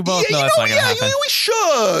going to happen. We both know that's not going to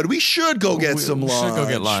happen. We should go get some lunch. We should go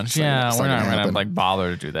get lunch. Yeah, we're not going to like bother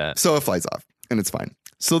to do that. So it flies off and it's fine.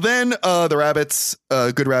 So then the rabbits,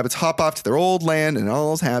 good rabbits, hop off to their old land and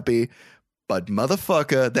all's happy. But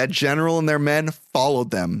motherfucker, that general and their men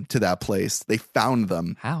followed them to that place. They found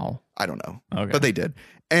them. How? I don't know. Okay. But they did.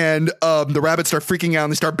 And the rabbits start freaking out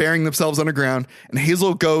and they start burying themselves underground. And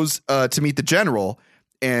Hazel goes to meet the general,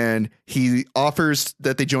 and he offers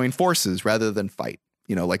that they join forces rather than fight.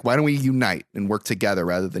 You know, like, why don't we unite and work together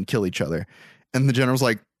rather than kill each other? And the general's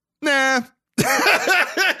like, nah,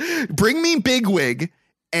 bring me Bigwig.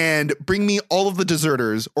 And bring me all of the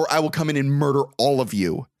deserters, or I will come in and murder all of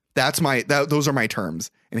you. Those are my terms.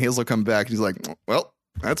 And Hazel will come back and he's like, well,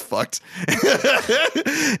 that's fucked.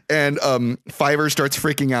 And Fiverr starts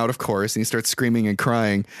freaking out, of course, and he starts screaming and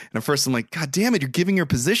crying. And at first I'm like, God damn it, you're giving your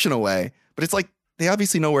position away. But it's like, they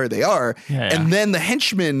obviously know where they are. Yeah. And then the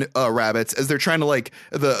henchmen rabbits, as they're trying to like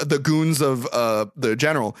the goons of the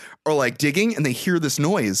general, are like digging, and they hear this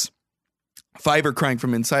noise. Fiverr crying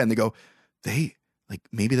from inside, and they go, like,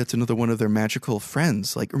 maybe that's another one of their magical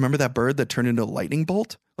friends. Like, remember that bird that turned into a lightning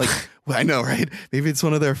bolt? Like, well, I know, right? Maybe it's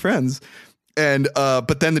one of their friends. And,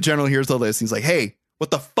 but then the general hears all this. And he's like, hey, what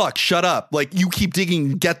the fuck? Shut up. Like, you keep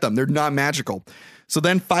digging and get them. They're not magical. So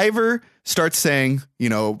then Fiverr starts saying, you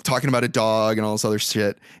know, talking about a dog and all this other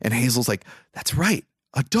shit. And Hazel's like, that's right,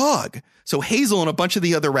 a dog. So Hazel and a bunch of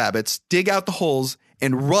the other rabbits dig out the holes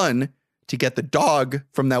and run to get the dog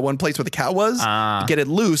from that one place where the cat was, get it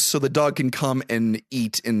loose so the dog can come and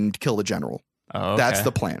eat and kill the general. Oh, okay. That's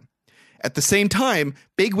the plan. At the same time,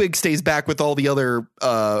 Bigwig stays back with all the other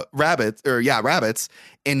rabbits,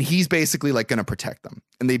 and he's basically like going to protect them.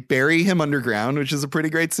 And they bury him underground, which is a pretty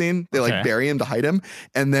great scene. They like bury him to hide him.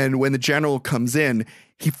 And then when the general comes in,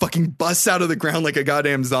 he fucking busts out of the ground like a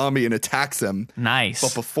goddamn zombie and attacks him. Nice.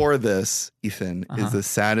 But before this, Ethan, is the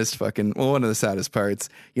saddest fucking, well, one of the saddest parts.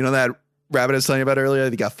 You know that rabbit I was telling you about earlier?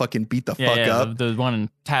 They got fucking beat the fuck up. The one in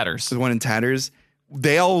tatters. The one in tatters.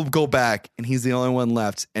 They all go back, and he's the only one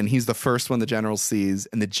left, and he's the first one the general sees,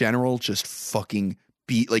 and the general just fucking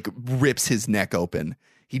rips his neck open.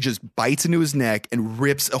 he just bites into his neck and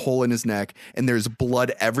rips a hole in his neck, and there's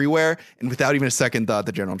blood everywhere. And without even a second thought,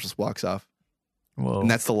 the general just walks off. Whoa. And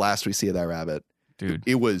that's the last we see of that rabbit. Dude.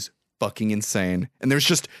 It was fucking insane. And there's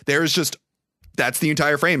just that's the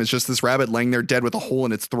entire frame. It's just this rabbit laying there dead with a hole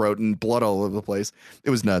in its throat and blood all over the place. It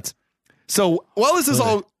was nuts. So while this is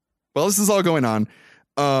all going on,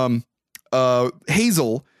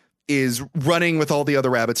 Hazel is running with all the other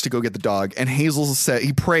rabbits to go get the dog, and Hazel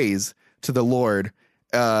he prays to the Lord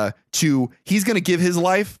he's going to give his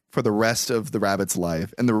life for the rest of the rabbit's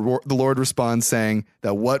life, and the Lord responds saying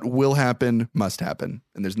that what will happen must happen,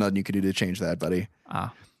 and there's nothing you can do to change that, buddy.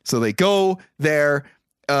 So they go there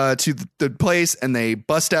to the place, and they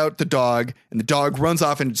bust out the dog, and the dog runs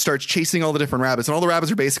off and starts chasing all the different rabbits, and all the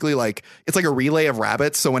rabbits are basically it's like a relay of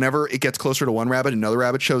rabbits. So whenever it gets closer to one rabbit, another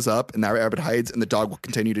rabbit shows up, and that rabbit hides, and the dog will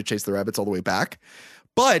continue to chase the rabbits all the way back.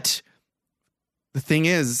 But the thing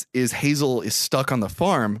is Hazel is stuck on the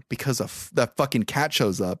farm because that fucking cat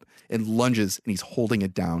shows up and lunges, and he's holding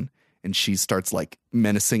it down. And she starts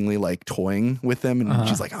menacingly toying with him. And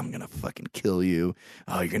she's like, I'm going to fucking kill you.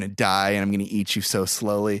 Oh, you're going to die. And I'm going to eat you so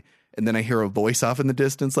slowly. And then I hear a voice off in the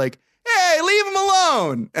distance hey, leave him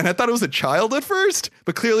alone. And I thought it was a child at first,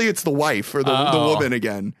 but clearly it's the wife or the woman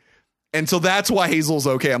again. And so that's why Hazel's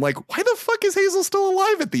okay. I'm like, why the fuck is Hazel still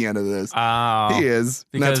alive at the end of this? He is.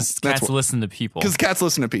 Because cats listen to people. Because cats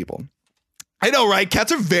listen to people. I know, right?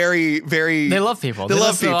 Cats are very, very... They love people. They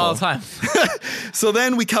love people all the time. So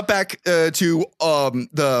then we cut back to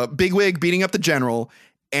the bigwig beating up the general,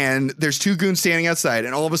 and there's two goons standing outside,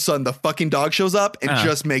 and all of a sudden the fucking dog shows up and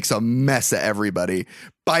just makes a mess of everybody.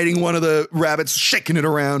 Biting one of the rabbits, shaking it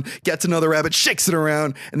around, gets another rabbit, shakes it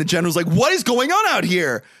around, and the general's like, what is going on out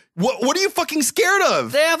here? What are you fucking scared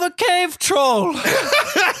of? They have a cave troll.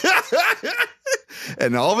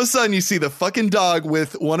 And all of a sudden you see the fucking dog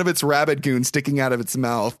with one of its rabbit goons sticking out of its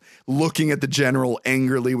mouth, looking at the general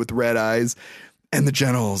angrily with red eyes. And the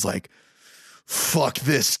general is like, fuck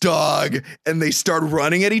this dog. And they start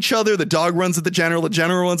running at each other. The dog runs at the general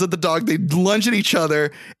runs at the dog. They lunge at each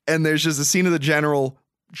other. And there's just a scene of the general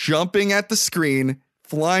jumping at the screen,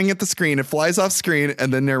 flying at the screen. It flies off screen.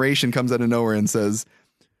 And the narration comes out of nowhere and says,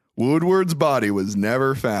 Woodward's body was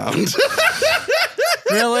never found.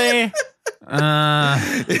 Really?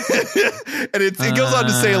 And it goes on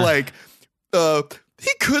to say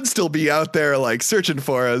he could still be out there searching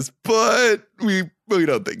for us, but we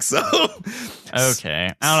don't think so. Okay.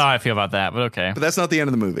 I don't know how I feel about that, but okay. But that's not the end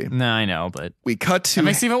of the movie. No, I know, but we cut to... It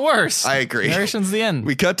makes it even worse. I agree. Narration's the end.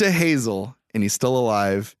 We cut to Hazel, and he's still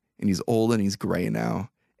alive, and he's old, and he's gray now.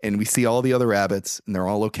 And we see all the other rabbits, and they're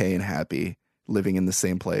all okay and happy, living in the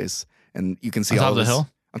same place. And you can see on top of the hill?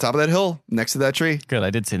 On top of that hill, next to that tree. Good, I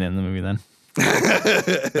did see it in the movie then.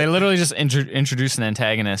 They literally just introduced an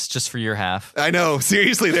antagonist just for your half. I know,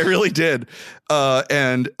 seriously, they really did.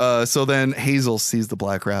 So then Hazel sees the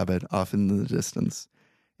black rabbit off in the distance,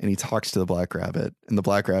 and he talks to the black rabbit, and the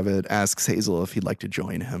black rabbit asks Hazel if he'd like to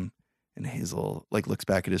join him. And Hazel looks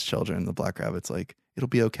back at his children. The black rabbit's like, it'll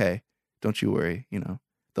be okay. Don't you worry.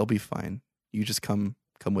 They'll be fine. You just come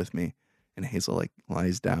with me. And Hazel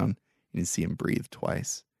lies down, and you see him breathe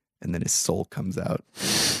twice, and then his soul comes out.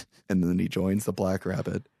 And then he joins the black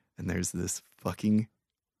rabbit, and there's this fucking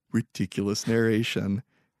ridiculous narration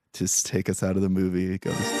to take us out of the movie. It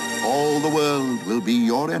goes, all the world will be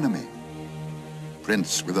your enemy,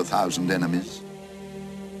 prince with 1,000 enemies.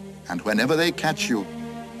 And whenever they catch you,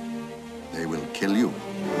 they will kill you.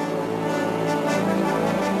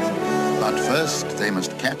 But first they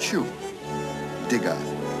must catch you, digger,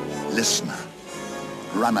 listener,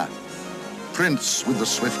 runner, prince with the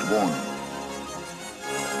swift warning.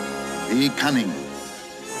 Be cunning,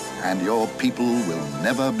 and your people will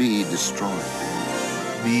never be destroyed.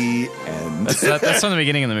 The end. That's from the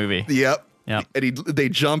beginning of the movie. Yep. Yep. And they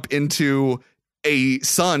jump into a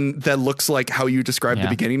sun that looks like how you described the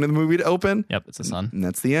beginning of the movie to open. Yep, it's a sun. And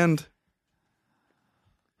that's the end.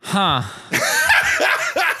 Huh.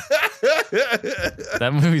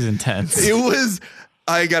 That movie's intense. It was,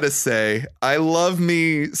 I gotta say, I love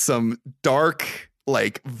me some dark,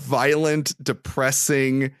 violent,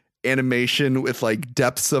 depressing animation with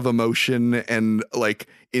depths of emotion and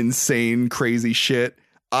insane, crazy shit.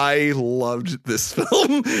 I loved this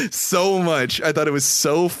film so much. I thought it was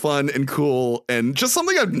so fun and cool and just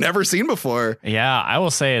something I've never seen before. Yeah, I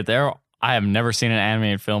will say it there. I have never seen an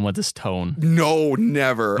animated film with this tone. No,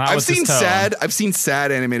 never. I've seen sad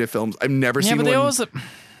animated films. I've never seen but one.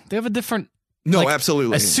 They have a different. No,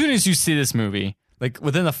 absolutely. As soon as you see this movie,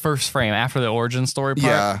 within the first frame after the origin story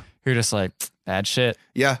part, you're just like, bad shit.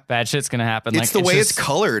 Yeah. Bad shit's going to happen. It's the way it's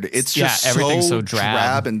colored. It's just everything's so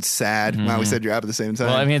drab and sad. Wow, we said drab at the same time.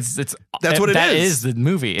 Well, I mean, that's what it is. That is the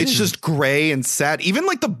movie. It's just gray and sad. Even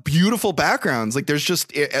like the beautiful backgrounds, like there's just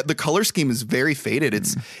the color scheme is very faded.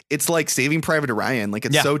 It's like Saving Private Ryan. Like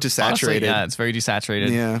it's so desaturated. Honestly, yeah, it's very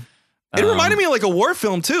desaturated. Yeah. It reminded me of like a war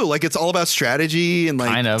film too. Like it's all about strategy and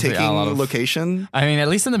like taking location. I mean, at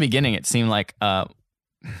least in the beginning, it seemed like it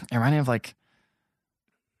reminded me of like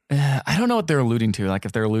I don't know what they're alluding to. Like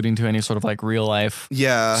if they're alluding to any sort of like real life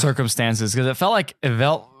circumstances, because it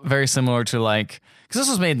felt very similar to like because this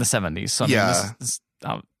was made in the 70s. So I mean, this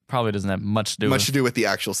probably doesn't have much to do with the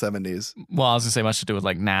actual 70s. Well, I was gonna say much to do with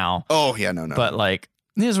like now. Oh yeah, no. But like.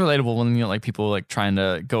 It is relatable when like people like trying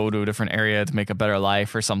to go to a different area to make a better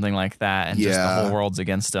life or something like that, and just the whole world's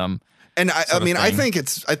against them. And I mean, I think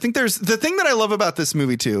there's the thing that I love about this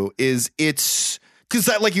movie too is it's because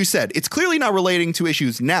like you said, it's clearly not relating to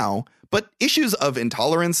issues now, but issues of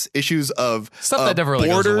intolerance, issues of stuff that never really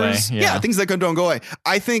goes away. Yeah, things that don't go away.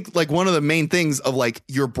 I think like one of the main things of like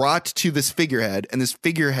you're brought to this figurehead, and this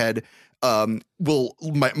figurehead will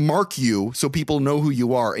mark you so people know who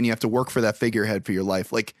you are, and you have to work for that figurehead for your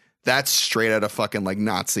life. Like that's straight out of fucking like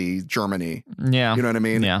Nazi Germany. Yeah. You know what I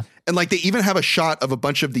mean? Yeah. And like they even have a shot of a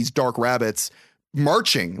bunch of these dark rabbits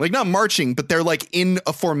marching, like not marching, but they're like in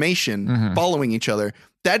a formation following each other.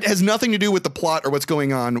 That has nothing to do with the plot or what's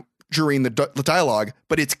going on during the dialogue,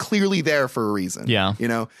 but it's clearly there for a reason. Yeah. You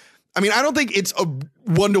know? I mean, I don't think it's a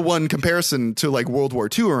 1-to-1 comparison to like World War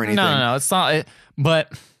II or anything. No, it's not.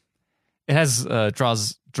 But it has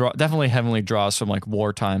definitely heavily draws from like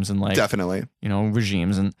war times and like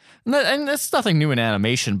regimes and that's nothing new in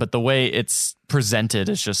animation, but the way it's presented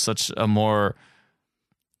is just such a more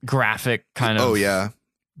graphic kind of. Oh yeah,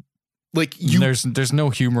 like there's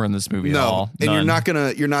no humor in this movie at all. And None.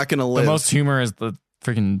 you're not gonna live. The most humor is the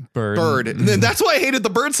freaking bird. And that's why I hated the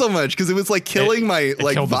bird so much, because it was like killing my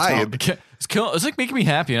like vibe. It's like making me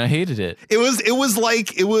happy, and I hated it. It was like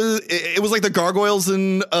the gargoyles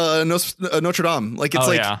in Notre Dame. Like it's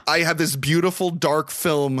I have this beautiful dark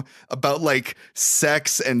film about like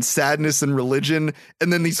sex and sadness and religion,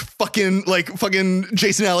 and then these fucking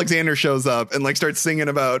Jason Alexander shows up and like starts singing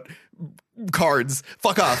about cards.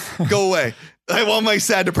 Fuck off. Go away. I want my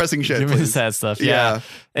sad, depressing shit. Give me the sad stuff. Yeah.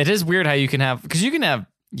 It is weird how you can have, because you can have,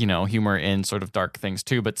 humor in sort of dark things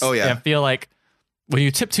too, but I feel like when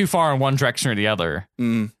you tip too far in one direction or the other,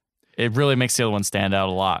 it really makes the other one stand out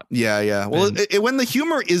a lot. Yeah. Well, when the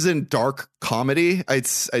humor isn't dark comedy, I'd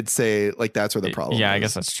say like that's where the problem is. Yeah, I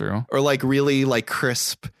guess that's true. Or like really like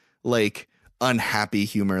crisp, like unhappy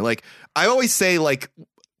humor. Like I always say like,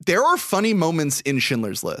 there are funny moments in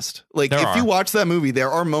Schindler's List. Like if you watch that movie, there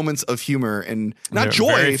are moments of humor and not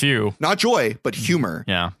joy, but humor.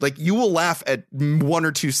 Yeah. Like you will laugh at 1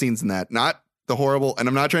 or 2 scenes in that, not the horrible, and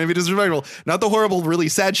I'm not trying to be disrespectful, not the horrible, really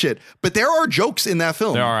sad shit, but there are jokes in that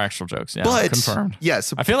film. There are actual jokes. Yeah. But confirmed.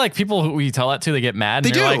 Yes. I feel like people who we tell that to, they get mad.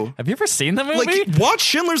 They do. Like, have you ever seen the movie? Like watch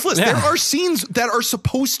Schindler's List. Yeah. There are scenes that are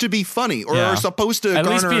supposed to be funny or are supposed to at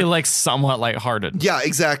least be like somewhat lighthearted. Yeah,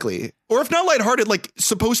 exactly. Or if not lighthearted, like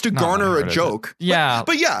supposed to garner a joke. Yeah.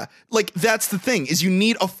 But yeah, like that's the thing is you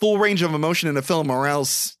need a full range of emotion in a film or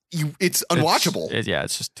else it's unwatchable.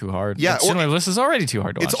 It's just too hard. Yeah. Schindler's List is already too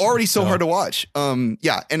hard to watch. It's already so hard to watch.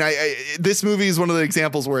 Yeah. And this movie is one of the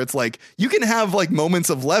examples where it's like, you can have like moments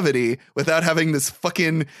of levity without having this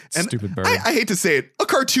fucking stupid bird. I hate to say it, a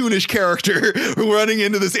cartoonish character running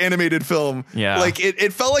into this animated film. Yeah. Like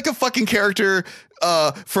it felt like a fucking character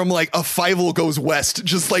from like a Fievel Goes West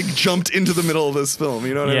just like jumped into the middle of this film.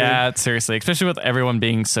 You know what I mean? Yeah, seriously. Especially with everyone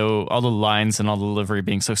being all the lines and all the delivery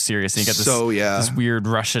being so serious. And you get this weird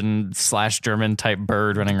Russian/German type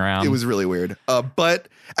bird running around. It was really weird. But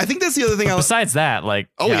I think that's the other thing. Besides that, like,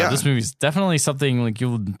 this movie's definitely something like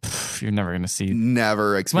you're never going to see.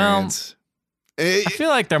 Never experience. Well, I feel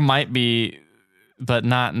like there might be, but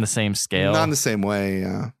not in the same scale. Not in the same way,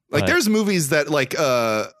 yeah. Like there's movies that like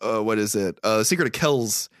what is it? Secret of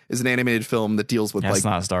Kells is an animated film that deals with it's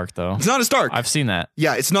not as dark though. It's not as dark. I've seen that.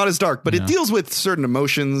 Yeah, it's not as dark, but it deals with certain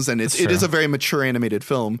emotions and it is a very mature animated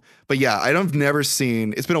film. But yeah, I've never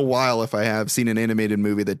seen, it's been a while if I have seen an animated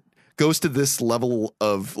movie that goes to this level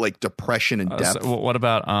of like depression and depth. So what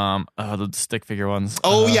about the stick figure ones?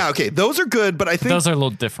 Oh yeah, okay, those are good, but I think those are a little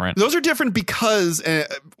different. Those are different because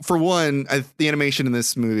for one, the animation in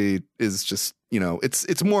this movie is just,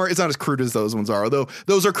 it's not as crude as those ones are, although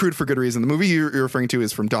those are crude for good reason. The movie you're referring to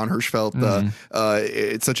is from Don Hirschfeld.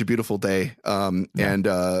 It's Such a Beautiful Day. And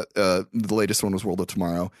the latest one was World of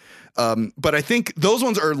Tomorrow. But I think those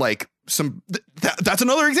ones are like that's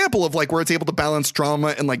another example of like where it's able to balance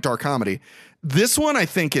drama and like dark comedy. This one I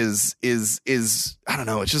think is I don't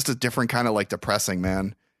know, it's just a different kind of like depressing,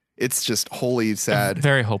 man. It's just wholly sad.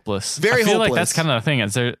 Very hopeless. Very I feel hopeless. like that's kind of the thing.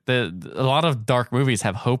 Is a lot of dark movies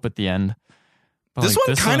have hope at the end. But this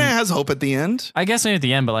one kind of has hope at the end. I guess maybe at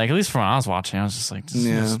the end, but like at least from when I was watching, I was just like,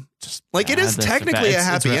 just like it is technically a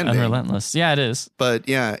happy ending. Unrelentless. Yeah, it is. But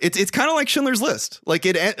yeah, it's kind of like Schindler's List. Like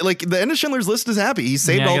the end of Schindler's List is happy. He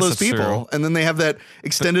saved all those people, true. And then they have that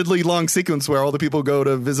extendedly long sequence where all the people go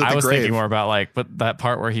to visit the grave. I was thinking more about like, but that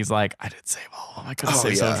part where he's like, I did save all of them. I could have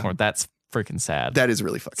saved so much more. That's freaking sad. That is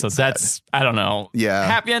really fucking sad. So that's, I don't know. Yeah.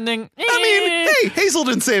 Happy ending. I mean, hey, Hazel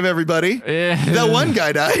didn't save everybody. That one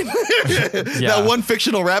guy died. That one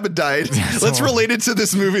fictional rabbit died. Let's relate it to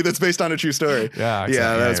this movie that's based on a true story. Yeah, exactly.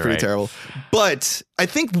 Yeah, that's pretty terrible. But I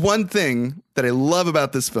think one thing that I love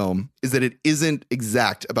about this film is that it isn't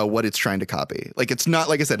exact about what it's trying to copy. Like, it's not,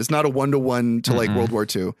 like I said, it's not a 1-to-1 to like World War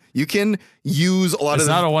II. You can use a lot of... It's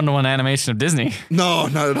not a 1-to-1 animation of Disney. No,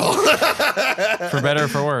 not at all. For better or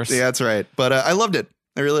for worse. Yeah, that's right. But I loved it.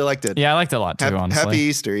 I really liked it. Yeah, I liked it a lot too, honestly. Happy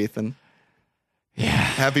Easter, Ethan. Yeah.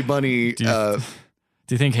 Happy Bunny. Do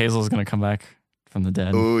you think Hazel's going to come back from the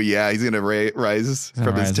dead? Oh, yeah. He's going to rise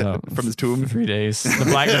from his tomb. For 3 days. The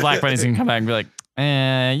black bunny's going to come back and be like,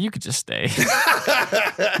 you could just stay. You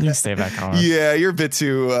can stay back home. Yeah, you're a bit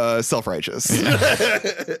too self-righteous.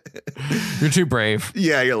 Yeah. You're too brave.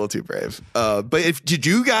 Yeah, you're a little too brave. But did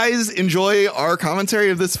you guys enjoy our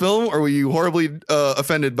commentary of this film, or were you horribly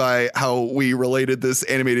offended by how we related this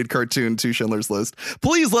animated cartoon to Schindler's List?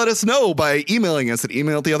 Please let us know by emailing us at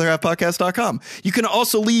email@theotherhalfpodcast.com. You can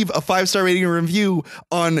also leave a 5-star rating and review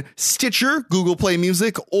on Stitcher, Google Play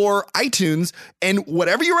Music, or iTunes. And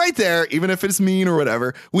whatever you write there, even if it's mean or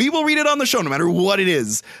whatever, we will read it on the show no matter what it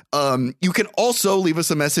is. You can also leave us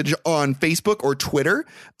a message on Facebook or Twitter,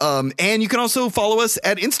 and you can also follow us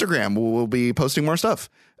at Instagram. We'll be posting more stuff.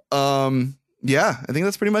 Yeah, I think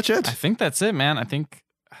that's pretty much it. I think that's it, man. I think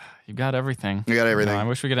you got everything. You got everything. I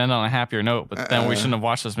wish we could end on a happier note, but then we shouldn't have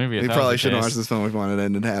watched this movie. We probably shouldn't have watched this film if we wanted to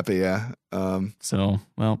end it happy. Yeah. So,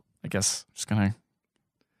 well, I guess I'm just gonna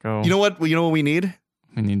go. You know what we need?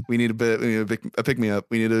 We need a pick me up.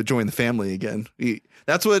 We need to join the family again.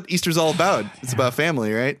 That's what Easter's all about. It's about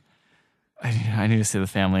family, right? I need to see the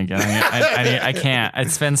family again. I can't.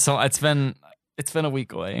 It's been a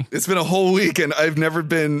week away. It's been a whole week, and I've never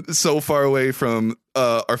been so far away from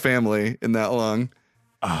our family in that long.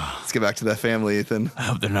 Let's get back to that family, Ethan. I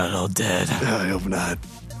hope they're not all dead. I hope not.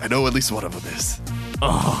 I know at least one of them is.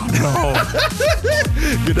 Oh no!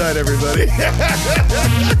 Good night, everybody.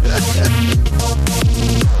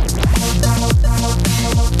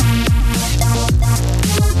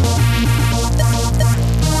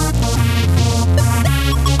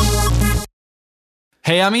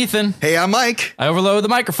 Hey, I'm Ethan. Hey, I'm Mike. I overloaded the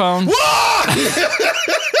microphone.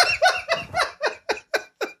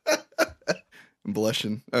 I'm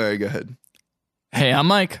blushing. All right, go ahead. Hey, I'm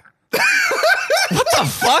Mike. What the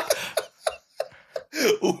fuck?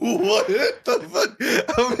 What the fuck?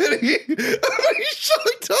 How many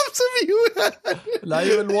showing tops have you had? Not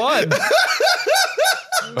even one.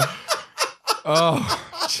 Oh,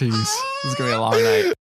 jeez. This is going to be a long night.